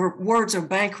even, words are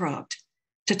bankrupt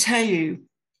to tell you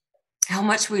how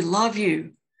much we love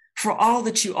you for all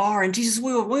that you are. And Jesus,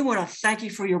 we want to thank you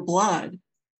for your blood.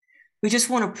 We just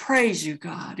want to praise you,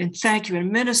 God, and thank you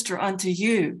and minister unto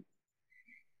you.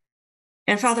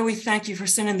 And Father, we thank you for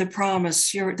sending the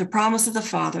promise of the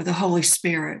Father, the Holy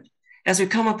Spirit. As we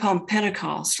come upon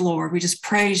Pentecost, Lord, we just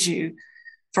praise you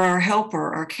for our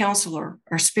helper, our counselor,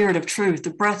 our spirit of truth, the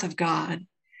breath of God.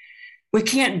 We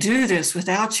can't do this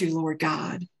without you, Lord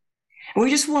God. And we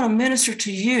just want to minister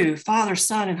to you, Father,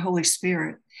 Son, and Holy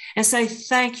Spirit, and say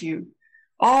thank you.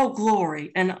 All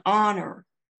glory and honor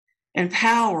and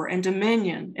power and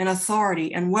dominion and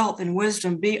authority and wealth and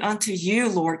wisdom be unto you,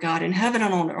 Lord God, in heaven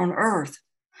and on earth.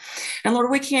 And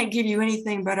Lord, we can't give you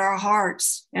anything but our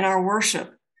hearts and our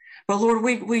worship. But Lord,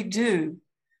 we do.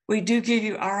 We do give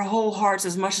you our whole hearts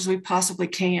as much as we possibly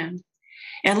can.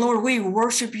 And Lord, we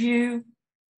worship you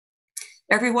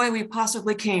every way we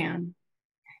possibly can.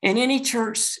 In any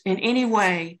church, in any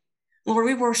way, Lord,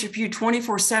 we worship you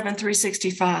 24/7,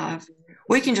 365.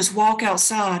 We can just walk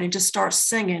outside and just start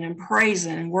singing and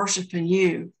praising and worshiping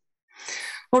you.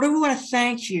 Lord, we want to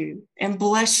thank you and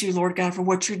bless you, Lord God, for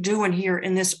what you're doing here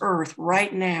in this earth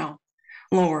right now.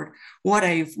 Lord, what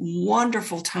a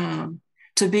wonderful time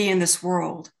to be in this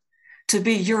world, to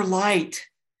be your light,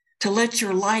 to let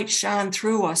your light shine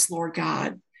through us, Lord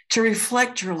God, to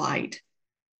reflect your light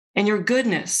and your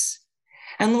goodness.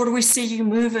 And Lord, we see you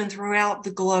moving throughout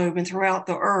the globe and throughout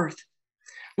the earth.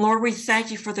 Lord, we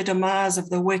thank you for the demise of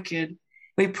the wicked.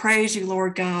 We praise you,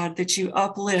 Lord God, that you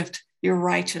uplift your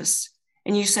righteous.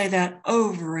 And you say that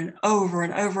over and over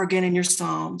and over again in your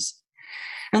Psalms.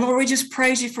 And Lord, we just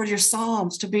praise you for your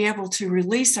Psalms to be able to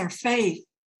release our faith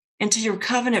into your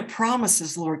covenant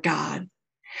promises, Lord God.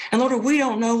 And Lord, if we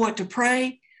don't know what to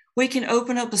pray, we can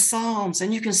open up the Psalms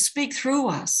and you can speak through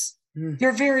us.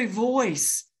 Your very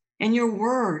voice and your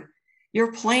word,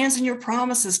 your plans and your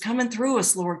promises coming through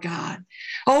us, Lord God.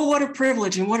 Oh, what a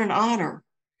privilege and what an honor.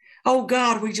 Oh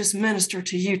God, we just minister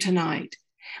to you tonight.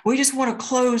 We just want to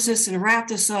close this and wrap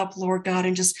this up, Lord God,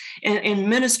 and just in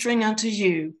ministering unto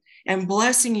you and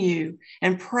blessing you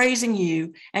and praising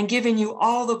you and giving you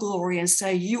all the glory and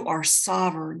say you are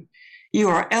sovereign. You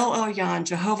are El Elyon,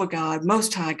 Jehovah God,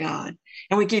 Most High God.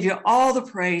 And we give you all the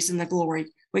praise and the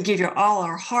glory. We give you all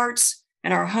our hearts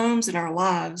and our homes and our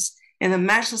lives. In the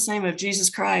matchless name of Jesus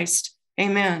Christ,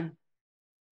 amen.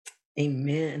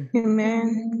 Amen.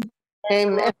 Amen.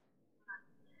 Amen.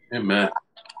 Amen.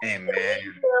 Amen.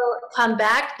 We'll come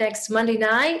back next Monday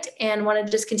night and want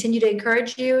to just continue to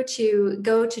encourage you to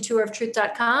go to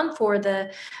tourofTruth.com for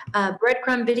the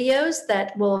breadcrumb videos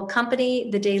that will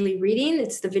accompany the daily reading.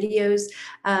 It's the videos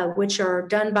which are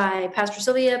done by Pastor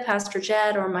Sylvia, Pastor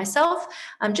Jed, or myself.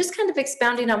 Just kind of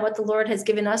expounding on what the Lord has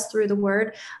given us through the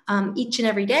Word each and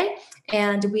every day.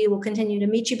 And we will continue to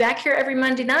meet you back here every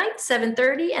Monday night,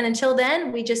 7:30. And until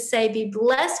then, we just say, be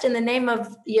blessed in the name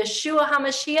of Yeshua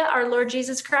HaMashiach, our Lord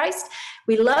Jesus Christ.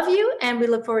 We love you, and we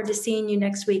look forward to seeing you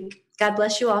next week. God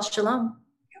bless you all. Shalom.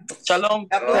 Shalom.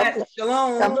 God bless.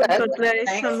 Shalom. God bless. God bless.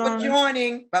 Thanks Shalom. for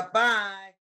joining. Bye-bye.